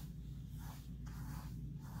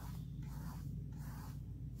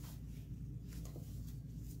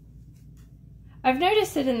 I've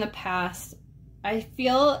noticed it in the past. I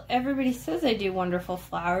feel everybody says I do wonderful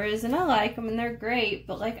flowers, and I like them and they're great,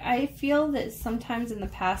 but like I feel that sometimes in the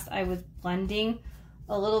past I was blending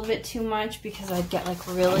a little bit too much because I'd get like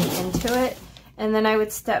really into it, and then I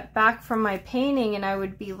would step back from my painting and I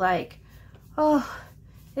would be like, oh,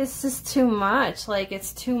 it's just too much. Like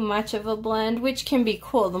it's too much of a blend, which can be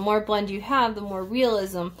cool. The more blend you have, the more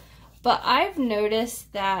realism. But I've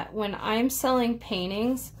noticed that when I'm selling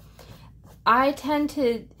paintings, I tend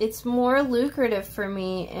to, it's more lucrative for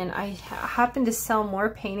me, and I happen to sell more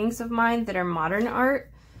paintings of mine that are modern art,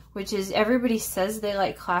 which is, everybody says they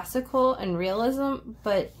like classical and realism,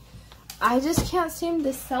 but I just can't seem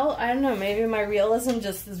to sell, I don't know, maybe my realism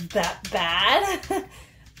just is that bad,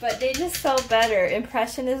 but they just sell better.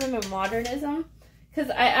 Impressionism and modernism because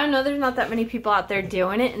I know there's not that many people out there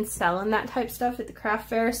doing it and selling that type stuff at the craft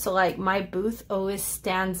fair. So like my booth always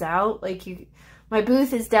stands out. Like my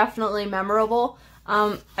booth is definitely memorable.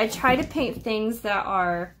 I try to paint things that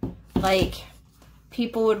are like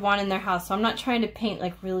people would want in their house. So I'm not trying to paint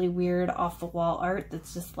like really weird off the wall art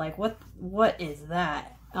that's just like, what is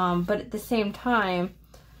that? But at the same time,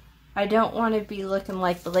 I don't want to be looking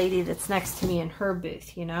like the lady that's next to me in her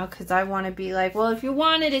booth, you know, because I want to be like, well, if you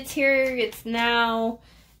want it, it's here, it's now.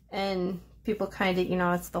 And people kind of, you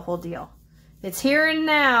know, it's the whole deal. It's here and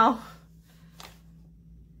now.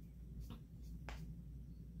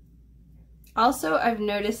 Also, I've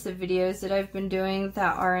noticed the videos that I've been doing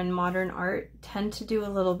that are in modern art tend to do a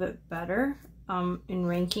little bit better in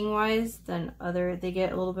ranking wise than they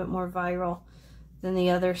get a little bit more viral than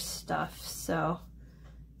the other stuff. So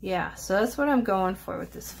yeah, so that's what I'm going for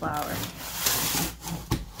with this flower.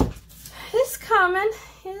 It's coming.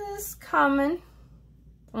 It is coming.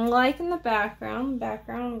 I'm liking the background.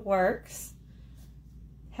 Background works.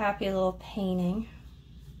 Happy little painting.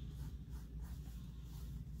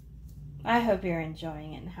 I hope you're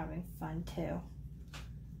enjoying it and having fun too.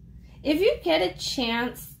 If you get a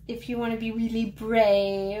chance, if you want to be really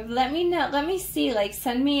brave, let me know. Let me see. Like,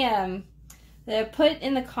 send me put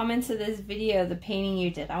in the comments of this video the painting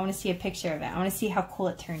you did. I want to see a picture of it. I want to see how cool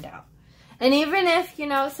it turned out. And even if, you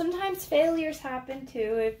know, sometimes failures happen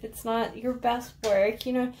too, if it's not your best work,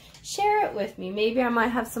 you know, share it with me. Maybe I might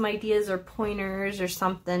have some ideas or pointers or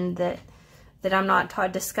something that I'm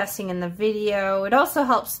not discussing in the video. It also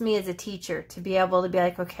helps me as a teacher to be able to be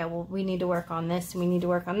like, okay, well, we need to work on this and we need to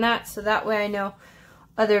work on that. So that way I know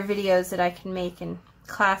other videos that I can make and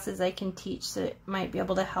classes I can teach that might be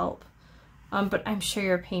able to help. But I'm sure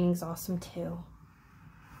your painting's awesome too.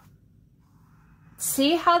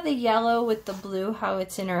 See how the yellow with the blue, how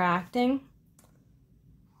it's interacting?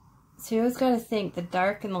 So you always got to think the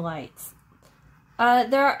dark and the lights.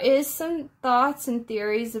 There is some thoughts and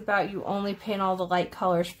theories about you only paint all the light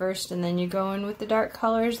colors first and then you go in with the dark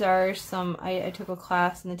colors. There are some, I took a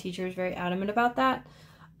class and the teacher was very adamant about that.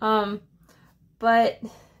 But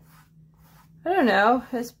I don't know,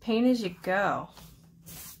 as paint as you go.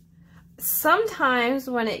 Sometimes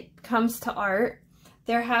when it comes to art,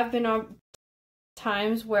 there have been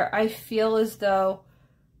times where I feel as though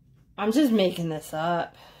I'm just making this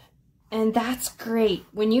up. And that's great.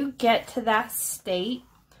 When you get to that state,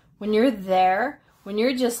 when you're there, when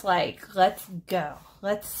you're just like, let's go,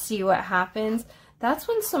 let's see what happens, that's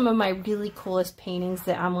when some of my really coolest paintings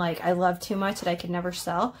that I'm like, I love too much that I could never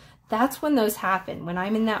sell, that's when those happen. When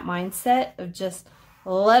I'm in that mindset of just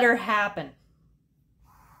let her happen.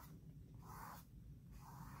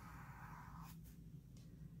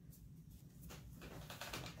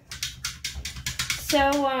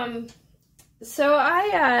 So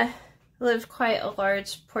I lived quite a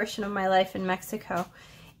large portion of my life in Mexico,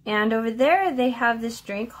 and over there they have this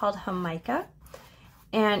drink called Jamaica,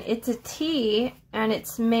 and it's a tea and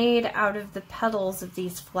it's made out of the petals of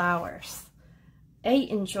these flowers. I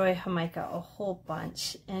enjoy Jamaica a whole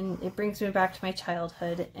bunch, and it brings me back to my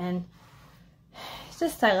childhood, and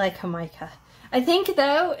just I like Jamaica. I think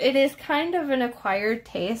though it is kind of an acquired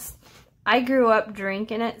taste. I grew up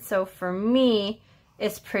drinking it, so for me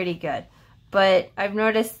it's pretty good. But I've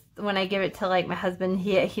noticed when I give it to like my husband,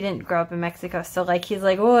 he didn't grow up in Mexico, so like he's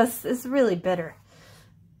like, oh, it's really bitter.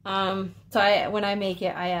 So when I make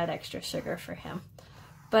it, I add extra sugar for him.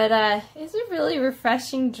 But it's a really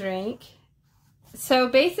refreshing drink. So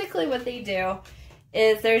basically what they do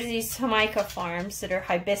is there's these Jamaica farms that are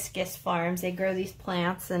hibiscus farms. They grow these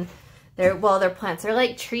plants, and they're plants. They're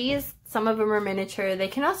like trees. Some of them are miniature. They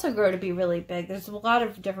can also grow to be really big. There's a lot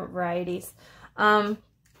of different varieties.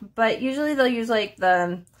 But usually they'll use like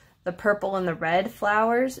the purple and the red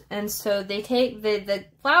flowers, and so they take the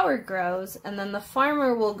flower grows, and then the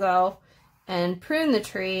farmer will go and prune the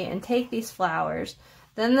tree and take these flowers.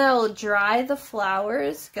 Then they'll dry the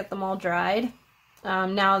flowers, get them all dried.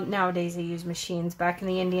 Nowadays they use machines. Back in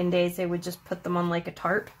the Indian days they would just put them on like a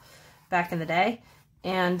tarp back in the day.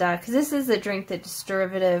 And because this is a drink that's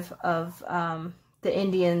derivative of the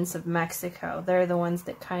Indians of Mexico. They're the ones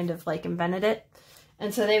that kind of like invented it.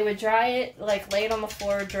 And so they would dry it, like lay it on the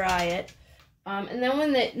floor, dry it. And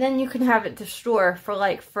then then you can have it to store for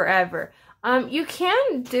like forever. You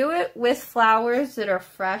can do it with flowers that are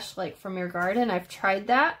fresh, like from your garden. I've tried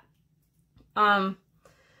that.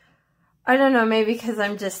 I don't know, maybe because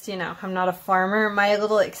I'm just, you know, I'm not a farmer. My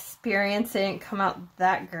little experience didn't come out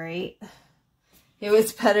that great. It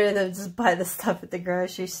was better to just buy the stuff at the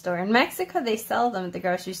grocery store. In Mexico, they sell them at the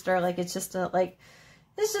grocery store. Like, it's just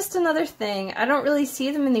it's just another thing. I don't really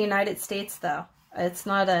see them in the United States, though. It's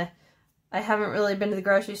not a I haven't really been to the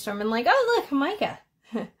grocery store and been like, oh, look, mica.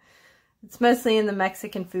 It's mostly in the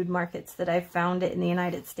Mexican food markets that I've found it in the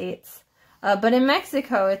United States. But in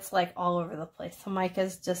Mexico, it's like all over the place. So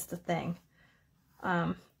mica's just a thing.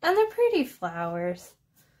 And they're pretty flowers.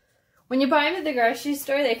 When you buy them at the grocery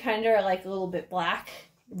store, they kind of are like a little bit black.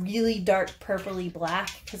 Really dark purpley black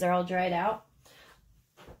because they're all dried out.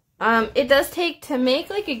 It does take, to make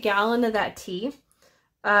like a gallon of that tea,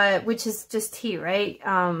 which is just tea, right?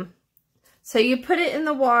 So you put it in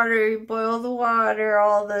the water, you boil the water,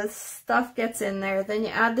 all the stuff gets in there, then you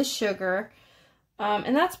add the sugar,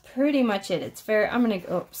 and that's pretty much it. It's very, I'm gonna,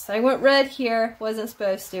 oops, I went red here, wasn't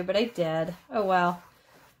supposed to, but I did. Oh well.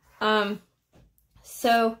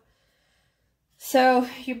 So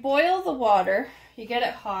you boil the water, you get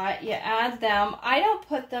it hot, you add them. I don't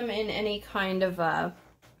put them in any kind of a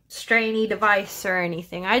strainy device or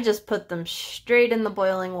anything. I just put them straight in the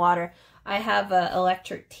boiling water. I have an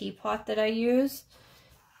electric teapot that I use,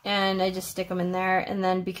 and I just stick them in there. And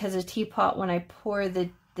then because the teapot, when I pour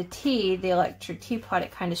the tea, the electric teapot,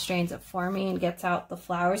 it kind of strains it for me and gets out the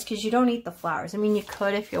flowers, because you don't eat the flowers. I mean, you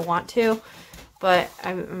could if you want to, but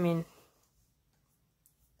I mean,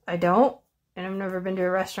 I don't, and I've never been to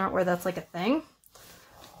a restaurant where that's like a thing.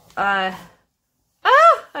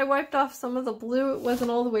 I wiped off some of the blue. It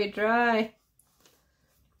wasn't all the way dry.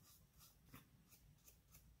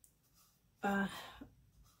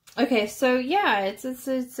 Okay, so yeah, it's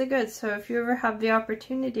a good. So if you ever have the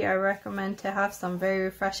opportunity, I recommend to have some. Very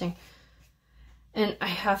refreshing. And I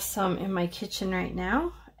have some in my kitchen right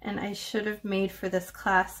now, and I should have made for this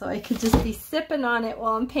class so I could just be sipping on it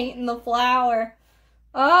while I'm painting the flower.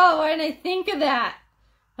 Oh, why didn't I think of that?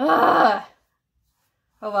 Ugh.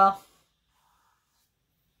 Oh well.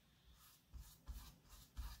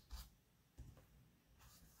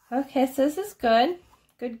 Okay, so this is good.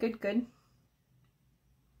 Good.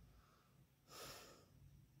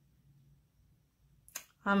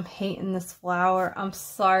 I'm hating this flower. I'm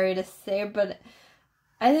sorry to say, but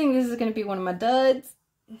I think this is going to be one of my duds.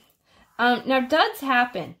 Now, duds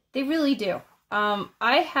happen. They really do.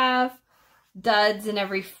 I have duds in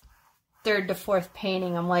every third to fourth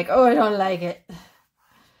painting. I'm like, oh, I don't like it.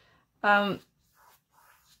 And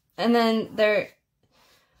then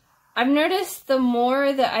I've noticed the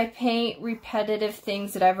more that I paint repetitive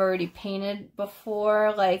things that I've already painted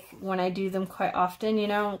before, like when I do them quite often, you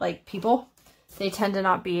know, like people, they tend to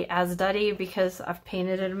not be as duddy because I've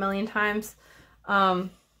painted it a million times. This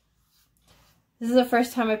is the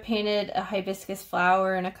first time I painted a hibiscus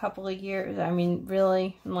flower in a couple of years. I mean,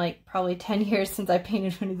 really, in like probably 10 years since I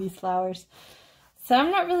painted one of these flowers. So I'm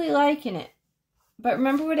not really liking it. But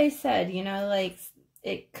remember what I said, you know, like,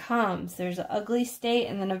 it comes. There's an ugly state,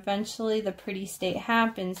 and then eventually the pretty state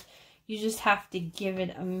happens. You just have to give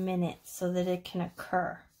it a minute so that it can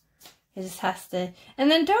occur. It just has to. And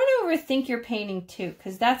then don't overthink your painting too,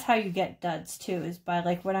 because that's how you get duds too, is by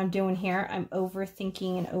like what I'm doing here. I'm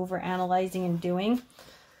overthinking and overanalyzing and doing.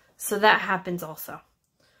 So that happens also.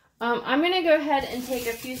 I'm going to go ahead and take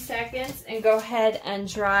a few seconds and go ahead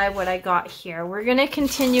and dry what I got here. We're going to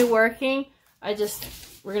continue working.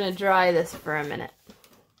 We're going to dry this for a minute.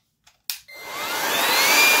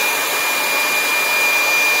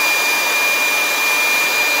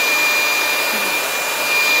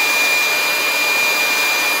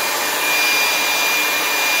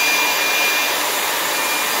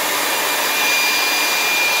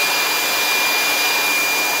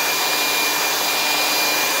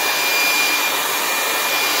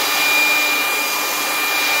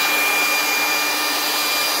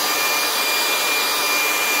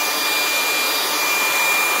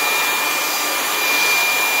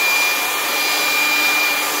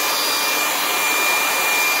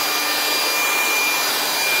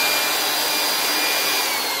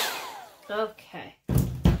 Okay,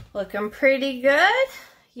 looking pretty good.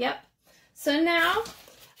 Yep. So now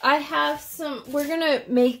I have some, we're gonna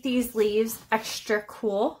make these leaves extra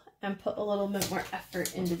cool and put a little bit more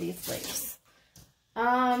effort into these leaves.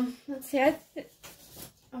 Let's see,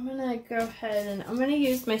 I'm gonna go ahead and I'm gonna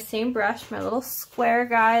use my same brush, my little square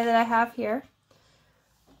guy that I have here.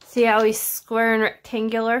 See how he's square and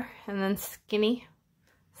rectangular and then skinny?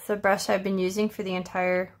 It's the brush I've been using for the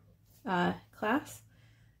entire class.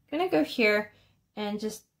 I'm gonna go here and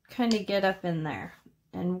just kind of get up in there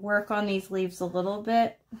and work on these leaves a little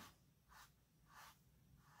bit.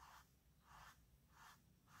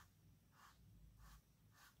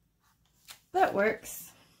 That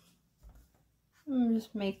works. I'm gonna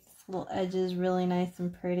just make these little edges really nice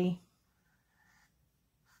and pretty.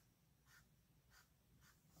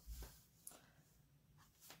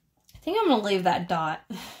 I think I'm gonna leave that dot.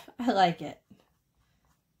 I like it.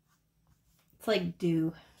 It's like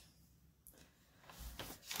dew.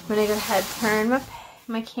 I'm gonna go ahead and turn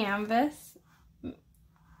my canvas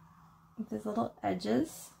with these little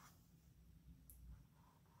edges.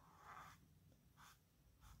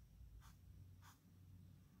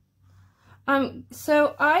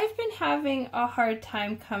 So I've been having a hard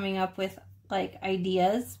time coming up with like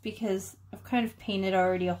ideas because I've kind of painted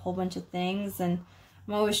already a whole bunch of things, and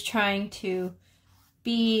I'm always trying to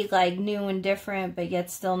be like new and different, but yet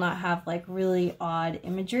still not have like really odd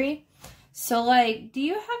imagery. So like, do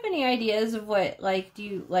you have any ideas of what, like, can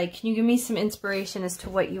you give me some inspiration as to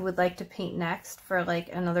what you would like to paint next for like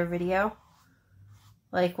another video?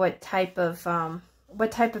 Like what type of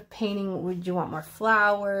painting would you want? More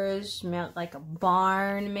flowers, like a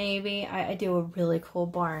barn maybe? I do a really cool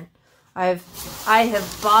barn. I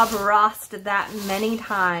have Bob Rossed that many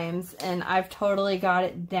times, and I've totally got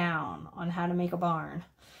it down on how to make a barn.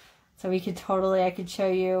 So I could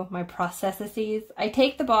show you my processes. I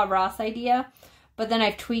take the Bob Ross idea, but then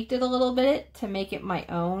I've tweaked it a little bit to make it my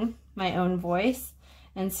own voice.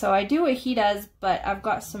 And so I do what he does, but I've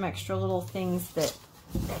got some extra little things that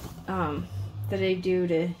I do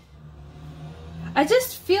to... I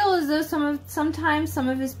just feel as though sometimes some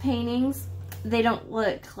of his paintings, they don't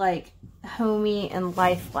look like homey and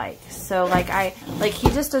lifelike. So like he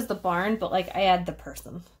just does the barn, but like I add the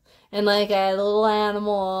person. And like I add a little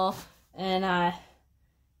animal, and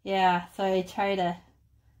yeah, so I try to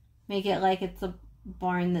make it like it's a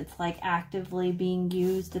barn that's like actively being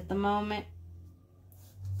used at the moment.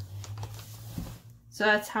 So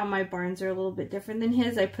that's how my barns are a little bit different than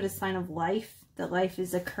his. I put a sign of life, that life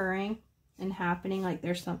is occurring and happening. Like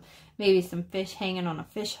there's maybe some fish hanging on a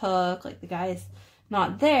fish hook, like the guy's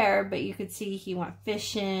not there, but you could see he went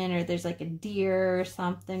fishing, or there's like a deer or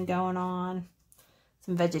something going on.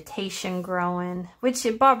 Some vegetation growing, which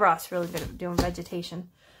Bob Ross really good at doing vegetation.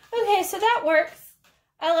 Okay, so that works.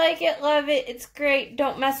 I like it, love it, it's great.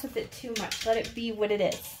 Don't mess with it too much. Let it be what it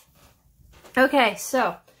is. Okay,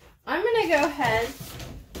 so I'm gonna go ahead,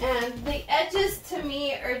 and the edges to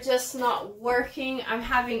me are just not working. I'm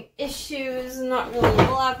having issues, not really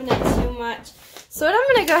loving it too much. So what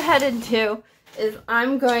I'm gonna go ahead and do is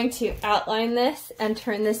I'm going to outline this and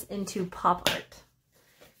turn this into pop art.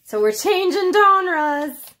 So we're changing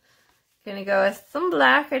genres. Gonna go with some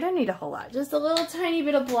black. I don't need a whole lot, just a little tiny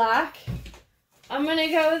bit of black. I'm gonna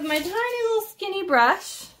go with my tiny little skinny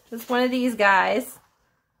brush. It's one of these guys.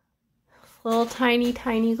 Little tiny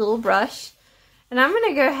little brush. And I'm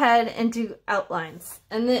gonna go ahead and do outlines.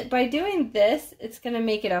 And by doing this, it's gonna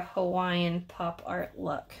make it a Hawaiian pop art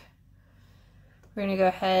look. We're gonna go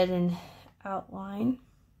ahead and outline.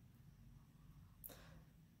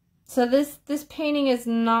 So this painting is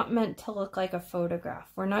not meant to look like a photograph.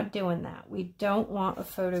 We're not doing that. We don't want a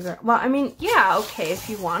photograph. Well, I mean, yeah, okay, if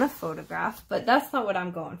you want a photograph, but that's not what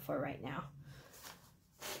I'm going for right now.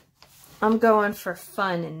 I'm going for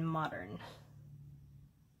fun and modern.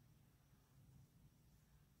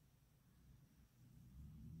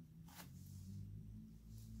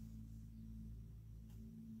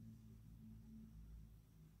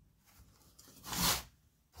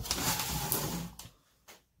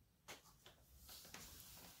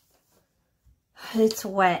 It's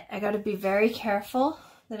wet. I gotta be very careful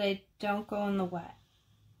that I don't go in the wet.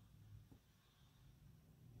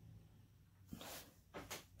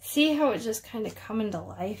 See how it just kind of come into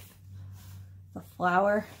life? The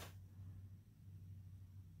flower.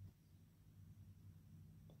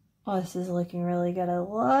 Oh, this is looking really good. I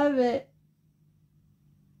love it.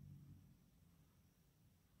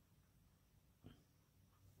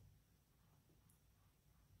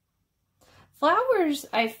 Flowers,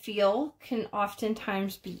 I feel, can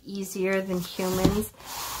oftentimes be easier than humans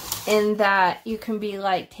in that you can be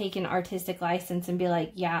like, take an artistic license and be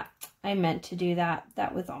like, yeah, I meant to do that.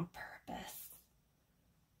 That was on purpose.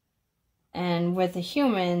 And with a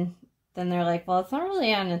human, then they're like, well, it's not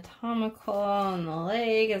really anatomical, and the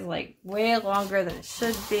leg is like way longer than it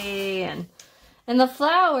should be. And the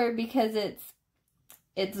flower, because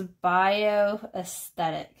it's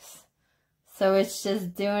bioaesthetics. So it's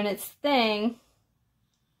just doing its thing.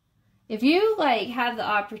 If you like have the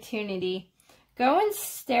opportunity, go and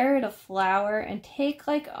stare at a flower and take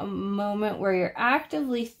like a moment where you're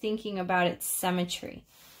actively thinking about its symmetry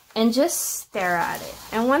and just stare at it.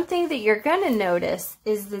 And one thing that you're going to notice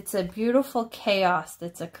is it's a beautiful chaos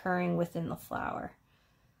that's occurring within the flower.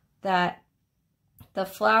 That the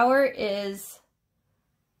flower is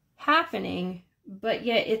happening, but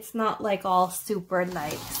yet it's not like all super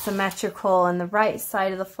like symmetrical, and the right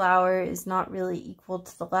side of the flower is not really equal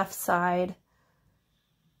to the left side.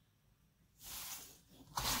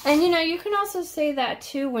 And you know, you can also say that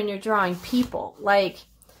too when you're drawing people. Like,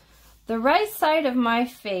 the right side of my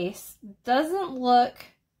face doesn't look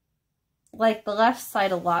like the left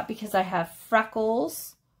side a lot because I have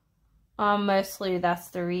freckles. Mostly that's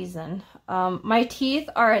the reason. My teeth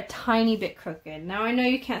are a tiny bit crooked. Now I know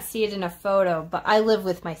you can't see it in a photo, but I live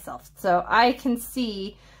with myself, so I can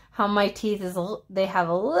see how my teeth they have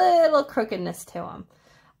a little crookedness to them.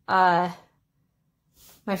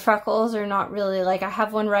 My freckles are not really, like, I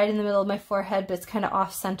have one right in the middle of my forehead, but it's kind of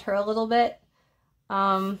off center a little bit.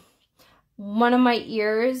 One of my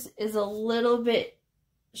ears is a little bit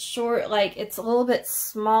short, like it's a little bit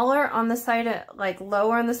smaller on the side of, like,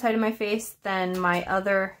 lower on the side of my face than my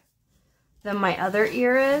other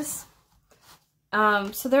ear is.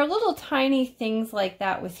 So there are little tiny things like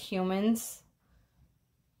that with humans.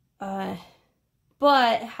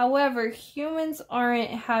 But however, humans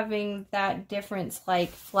aren't having that difference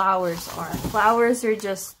like flowers are. Flowers are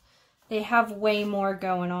just, they have way more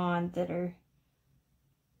going on that are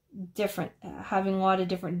different, having a lot of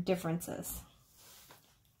different differences.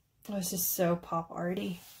 Oh, it's just so pop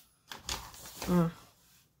arty.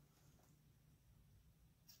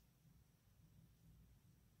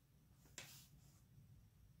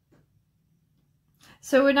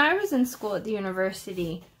 So when I was in school at the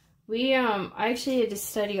university, we I actually had to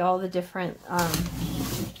study all the different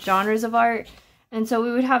genres of art. And so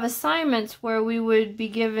we would have assignments where we would be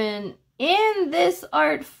given, in this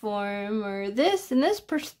art form or this, in this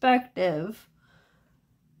perspective,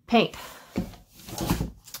 paint.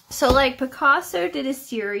 So like Picasso did a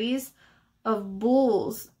series of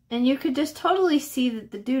bulls, and you could just totally see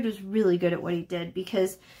that the dude was really good at what he did,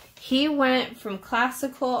 because he went from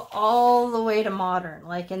classical all the way to modern,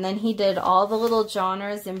 like, and then he did all the little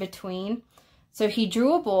genres in between. So he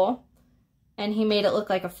drew a bull and he made it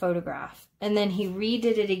look like a photograph, and then he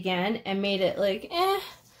redid it again and made it like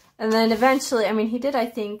and then eventually, I mean, he did, I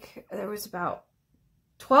think there was about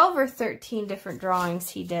 12 or 13 different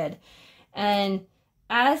drawings he did. And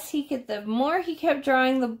as he could, the more he kept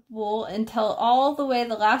drawing the bull until all the way,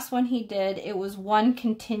 the last one he did, it was one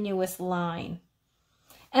continuous line.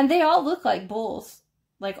 And they all look like bulls,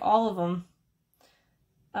 like all of them.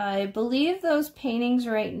 I believe those paintings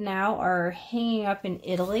right now are hanging up in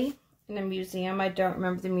Italy in a museum. I don't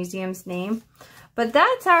remember the museum's name. But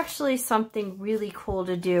that's actually something really cool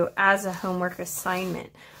to do as a homework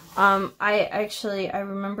assignment. I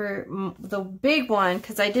remember the big one,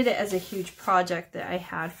 because I did it as a huge project that I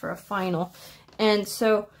had for a final. And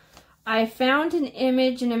so I found an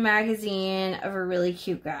image in a magazine of a really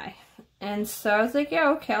cute guy. And so I was like, yeah,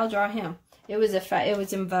 okay, I'll draw him. It was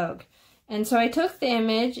in Vogue. And so I took the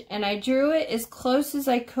image and I drew it as close as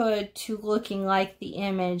I could to looking like the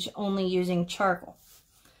image, only using charcoal.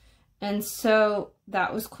 And so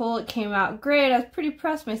that was cool. It came out great. I was pretty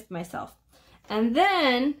impressed with myself. And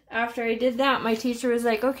then after I did that, my teacher was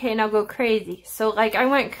like, okay, now go crazy. So like I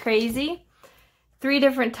went crazy 3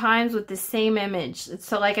 different times with the same image.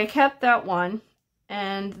 So like I kept that one,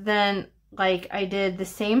 and then like I did the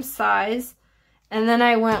same size, and then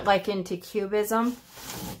I went like into cubism.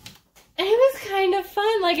 And it was kind of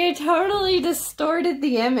fun. Like I totally distorted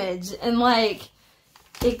the image, and like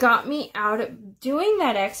it got me out of, doing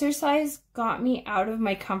that exercise got me out of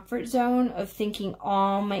my comfort zone of thinking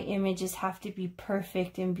all my images have to be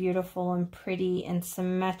perfect and beautiful and pretty and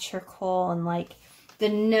symmetrical, and like the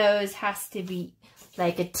nose has to be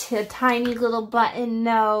like a tiny little button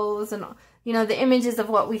nose, and you know, the images of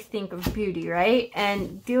what we think of beauty, right?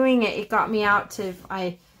 And doing it, it got me out to,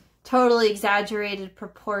 I totally exaggerated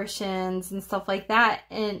proportions and stuff like that,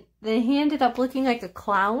 and then he ended up looking like a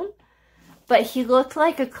clown. But he looked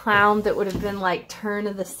like a clown that would have been like turn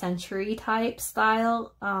of the century type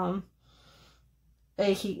style. I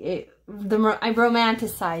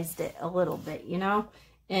romanticized it a little bit, you know,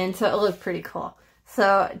 and so it looked pretty cool.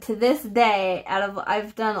 So to this day,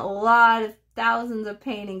 I've done a lot of thousands of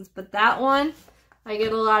paintings, but that one, I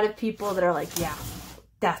get a lot of people that are like, yeah,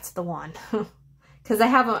 that's the one. Because I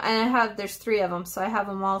have them, and there's 3 of them, so I have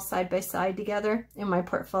them all side by side together in my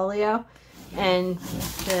portfolio, and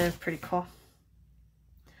they're pretty cool.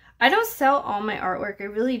 I don't sell all my artwork. I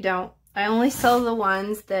really don't. I only sell the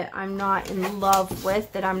ones that I'm not in love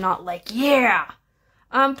with, that I'm not like, yeah.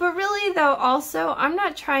 But really, though, also, I'm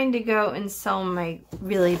not trying to go and sell my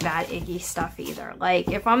really bad icky stuff either.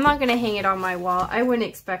 Like, if I'm not going to hang it on my wall, I wouldn't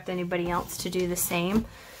expect anybody else to do the same.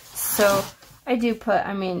 So I do put,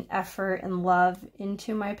 I mean, effort and love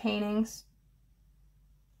into my paintings.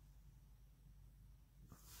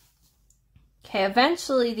 Okay,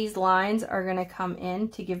 eventually these lines are going to come in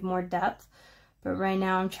to give more depth, but right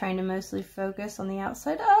now I'm trying to mostly focus on the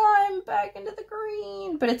outside. Oh, I'm went back into the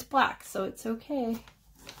green, but it's black, so it's okay.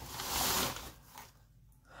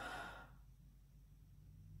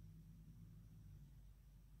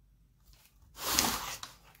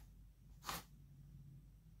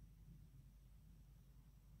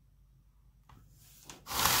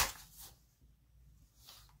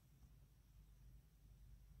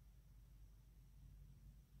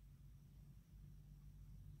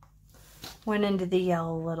 Went into the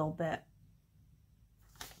yellow a little bit.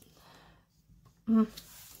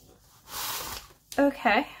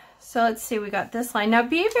 Okay, so let's see, we got this line. Now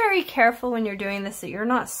be very careful when you're doing this that you're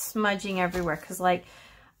not smudging everywhere, because like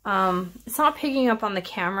it's not picking up on the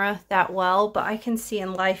camera that well, but I can see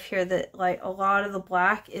in life here that like a lot of the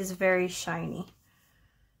black is very shiny.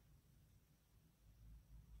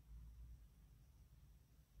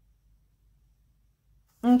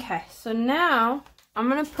 Okay, so now I'm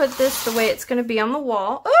going to put this the way it's going to be on the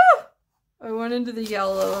wall. Oh! I went into the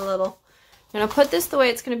yellow a little. I'm going to put this the way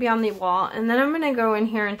it's going to be on the wall, and then I'm going to go in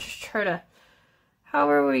here and just try to, how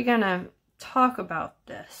are we going to talk about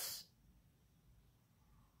this?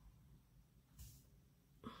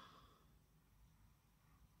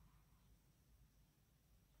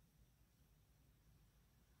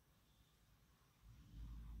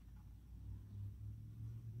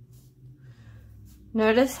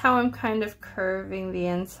 Notice how I'm kind of curving the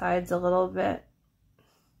insides a little bit.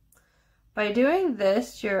 By doing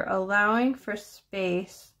this, you're allowing for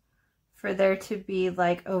space for there to be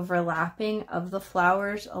like overlapping of the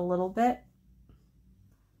flowers a little bit.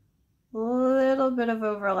 A little bit of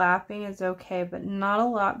overlapping is okay, but not a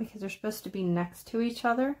lot because they're supposed to be next to each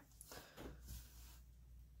other.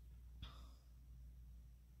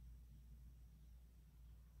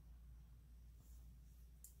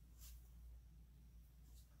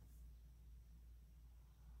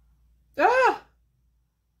 Ah!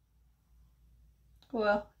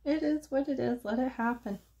 Well, it is what it is. Let it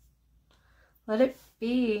happen. Let it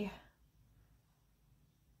be.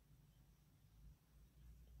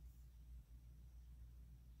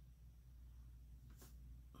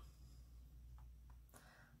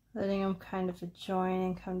 Letting them kind of join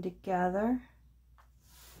and come together.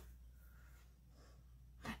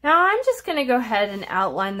 Now I'm just going to go ahead and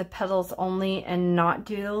outline the petals only and not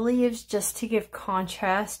do the leaves, just to give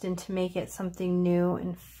contrast and to make it something new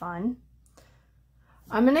and fun.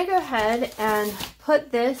 I'm going to go ahead and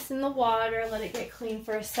put this in the water, let it get clean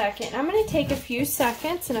for a second. I'm going to take a few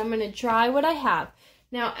seconds and I'm going to dry what I have.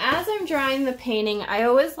 Now, as I'm drying the painting, I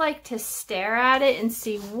always like to stare at it and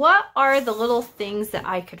see what are the little things that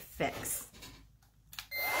I could fix.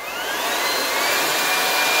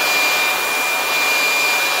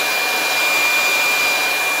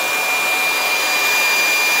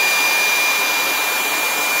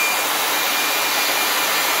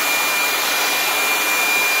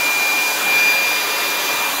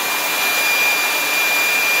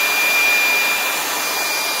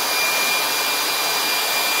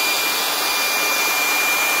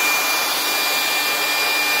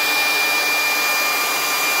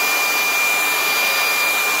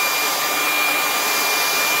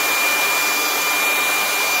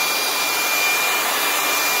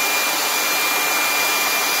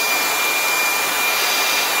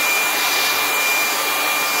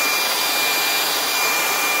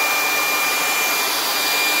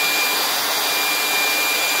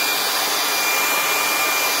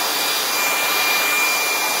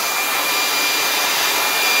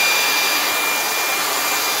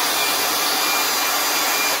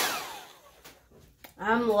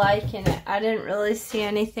 I'm liking it. I didn't really see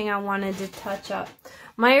anything I wanted to touch up.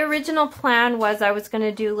 My original plan was I was going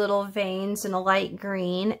to do little veins in a light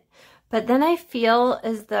green, but then I feel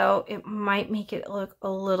as though it might make it look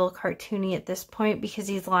a little cartoony at this point because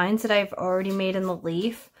these lines that I've already made in the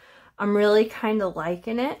leaf, I'm really kind of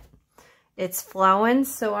liking it. It's flowing,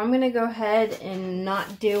 so I'm going to go ahead and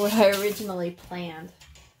not do what I originally planned.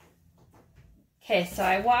 Okay, so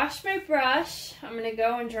I washed my brush. I'm going to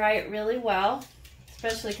go and dry it really well,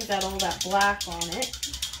 especially because I had all that black on it.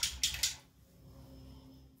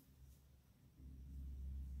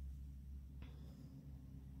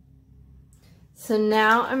 So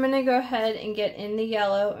now I'm going to go ahead and get in the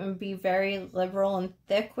yellow and be very liberal and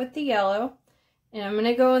thick with the yellow. And I'm going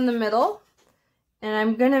to go in the middle and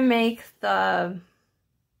I'm going to make the,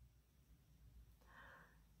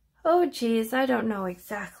 oh geez, I don't know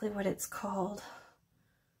exactly what it's called.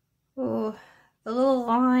 Oh, the little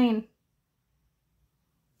line.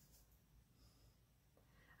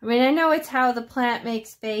 I mean, I know it's how the plant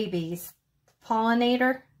makes babies.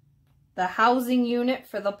 Pollinator, the housing unit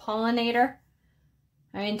for the pollinator.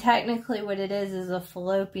 I mean, technically what it is a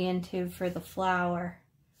fallopian tube for the flower.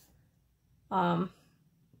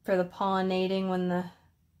 for the pollinating when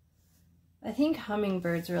I think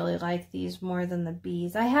hummingbirds really like these more than the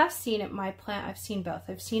bees. I have seen at my plant, I've seen both.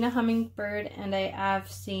 I've seen a hummingbird and I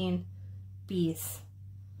have seen bees.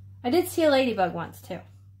 I did see a ladybug once too.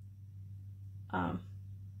 I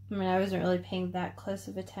mean, I wasn't really paying that close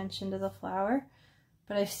of attention to the flower,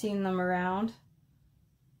 but I've seen them around.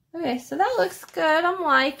 Okay, so that looks good. I'm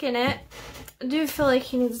liking it. I do feel like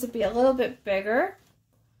he needs to be a little bit bigger,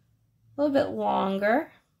 a little bit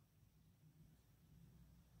longer.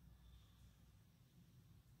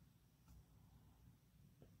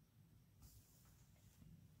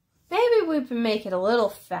 Maybe we can make it a little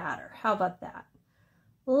fatter. How about that?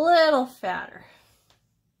 A little fatter.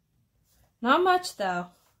 Not much though.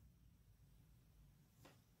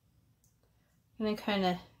 I'm going to kind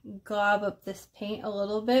of glob up this paint a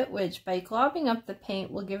little bit, which by globbing up the paint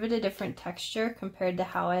will give it a different texture compared to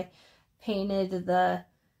how I painted the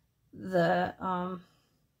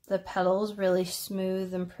petals really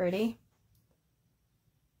smooth and pretty.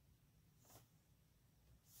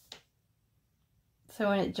 So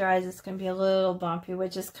when it dries, it's going to be a little bumpy,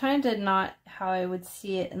 which is kind of not how I would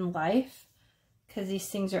see it in life, because these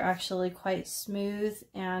things are actually quite smooth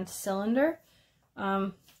and cylinder.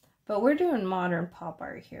 But we're doing modern pop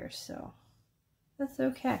art here, so that's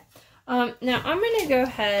okay. Now I'm going to go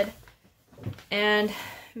ahead and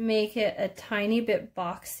make it a tiny bit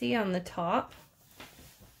boxy on the top.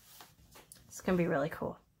 It's going to be really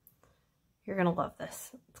cool. You're going to love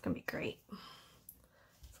this. It's going to be great.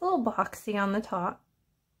 It's a little boxy on the top.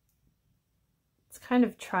 It's kind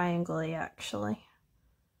of triangle-y, actually.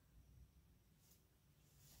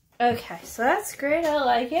 Okay, so that's great. I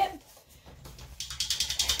like it.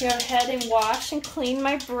 Go ahead and wash and clean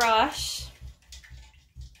my brush.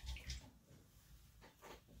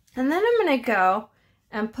 And then I'm going to go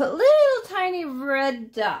and put little tiny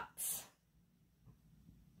red dots.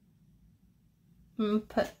 And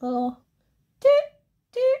put little doot,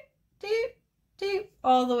 doot, doot, doot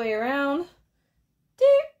all the way around.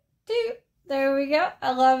 Doot, doot. There we go.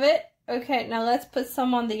 I love it. Okay, now let's put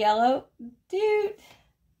some on the yellow. Doot.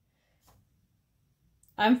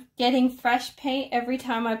 I'm getting fresh paint every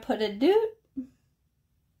time I put a doot.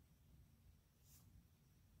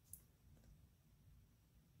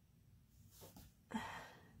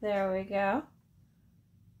 There we go.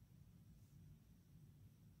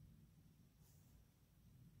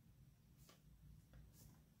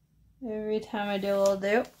 Every time I do a little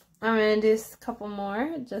doot. I'm going to do a couple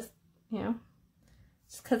more, just, you know,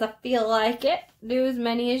 just because I feel like it. Do as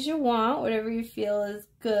many as you want, whatever you feel is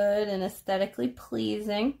good and aesthetically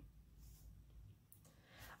pleasing.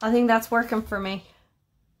 I think that's working for me.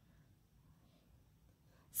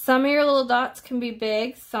 Some of your little dots can be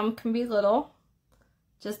big, some can be little,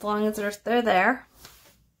 just as long as they're there.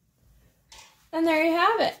 And there you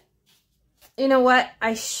have it. You know what?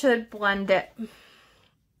 I should blend it.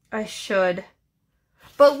 I should.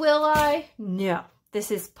 But will I? No.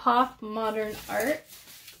 This is pop modern art.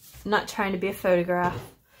 I'm not trying to be a photograph.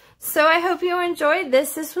 So I hope you enjoyed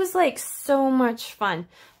this. This was like so much fun.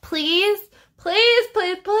 Please, please,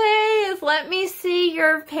 please, please let me see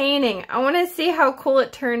your painting. I want to see how cool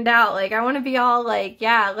it turned out. Like, I want to be all like,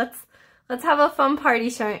 yeah, let's have a fun party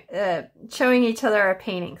showing each other our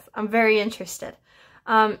paintings. I'm very interested.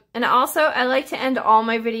 And also, I like to end all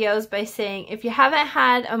my videos by saying, if you haven't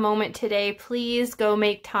had a moment today, please go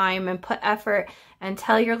make time and put effort and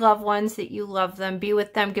tell your loved ones that you love them. Be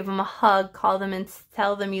with them, give them a hug, call them and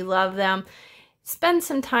tell them you love them. Spend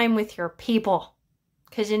some time with your people,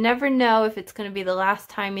 because you never know if it's going to be the last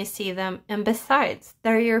time you see them. And besides,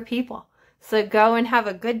 they're your people. So go and have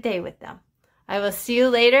a good day with them. I will see you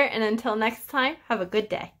later, and until next time, have a good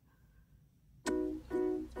day.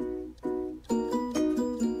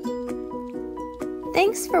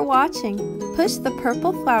 Thanks for watching. Push the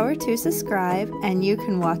purple flower to subscribe and you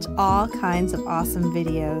can watch all kinds of awesome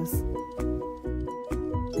videos.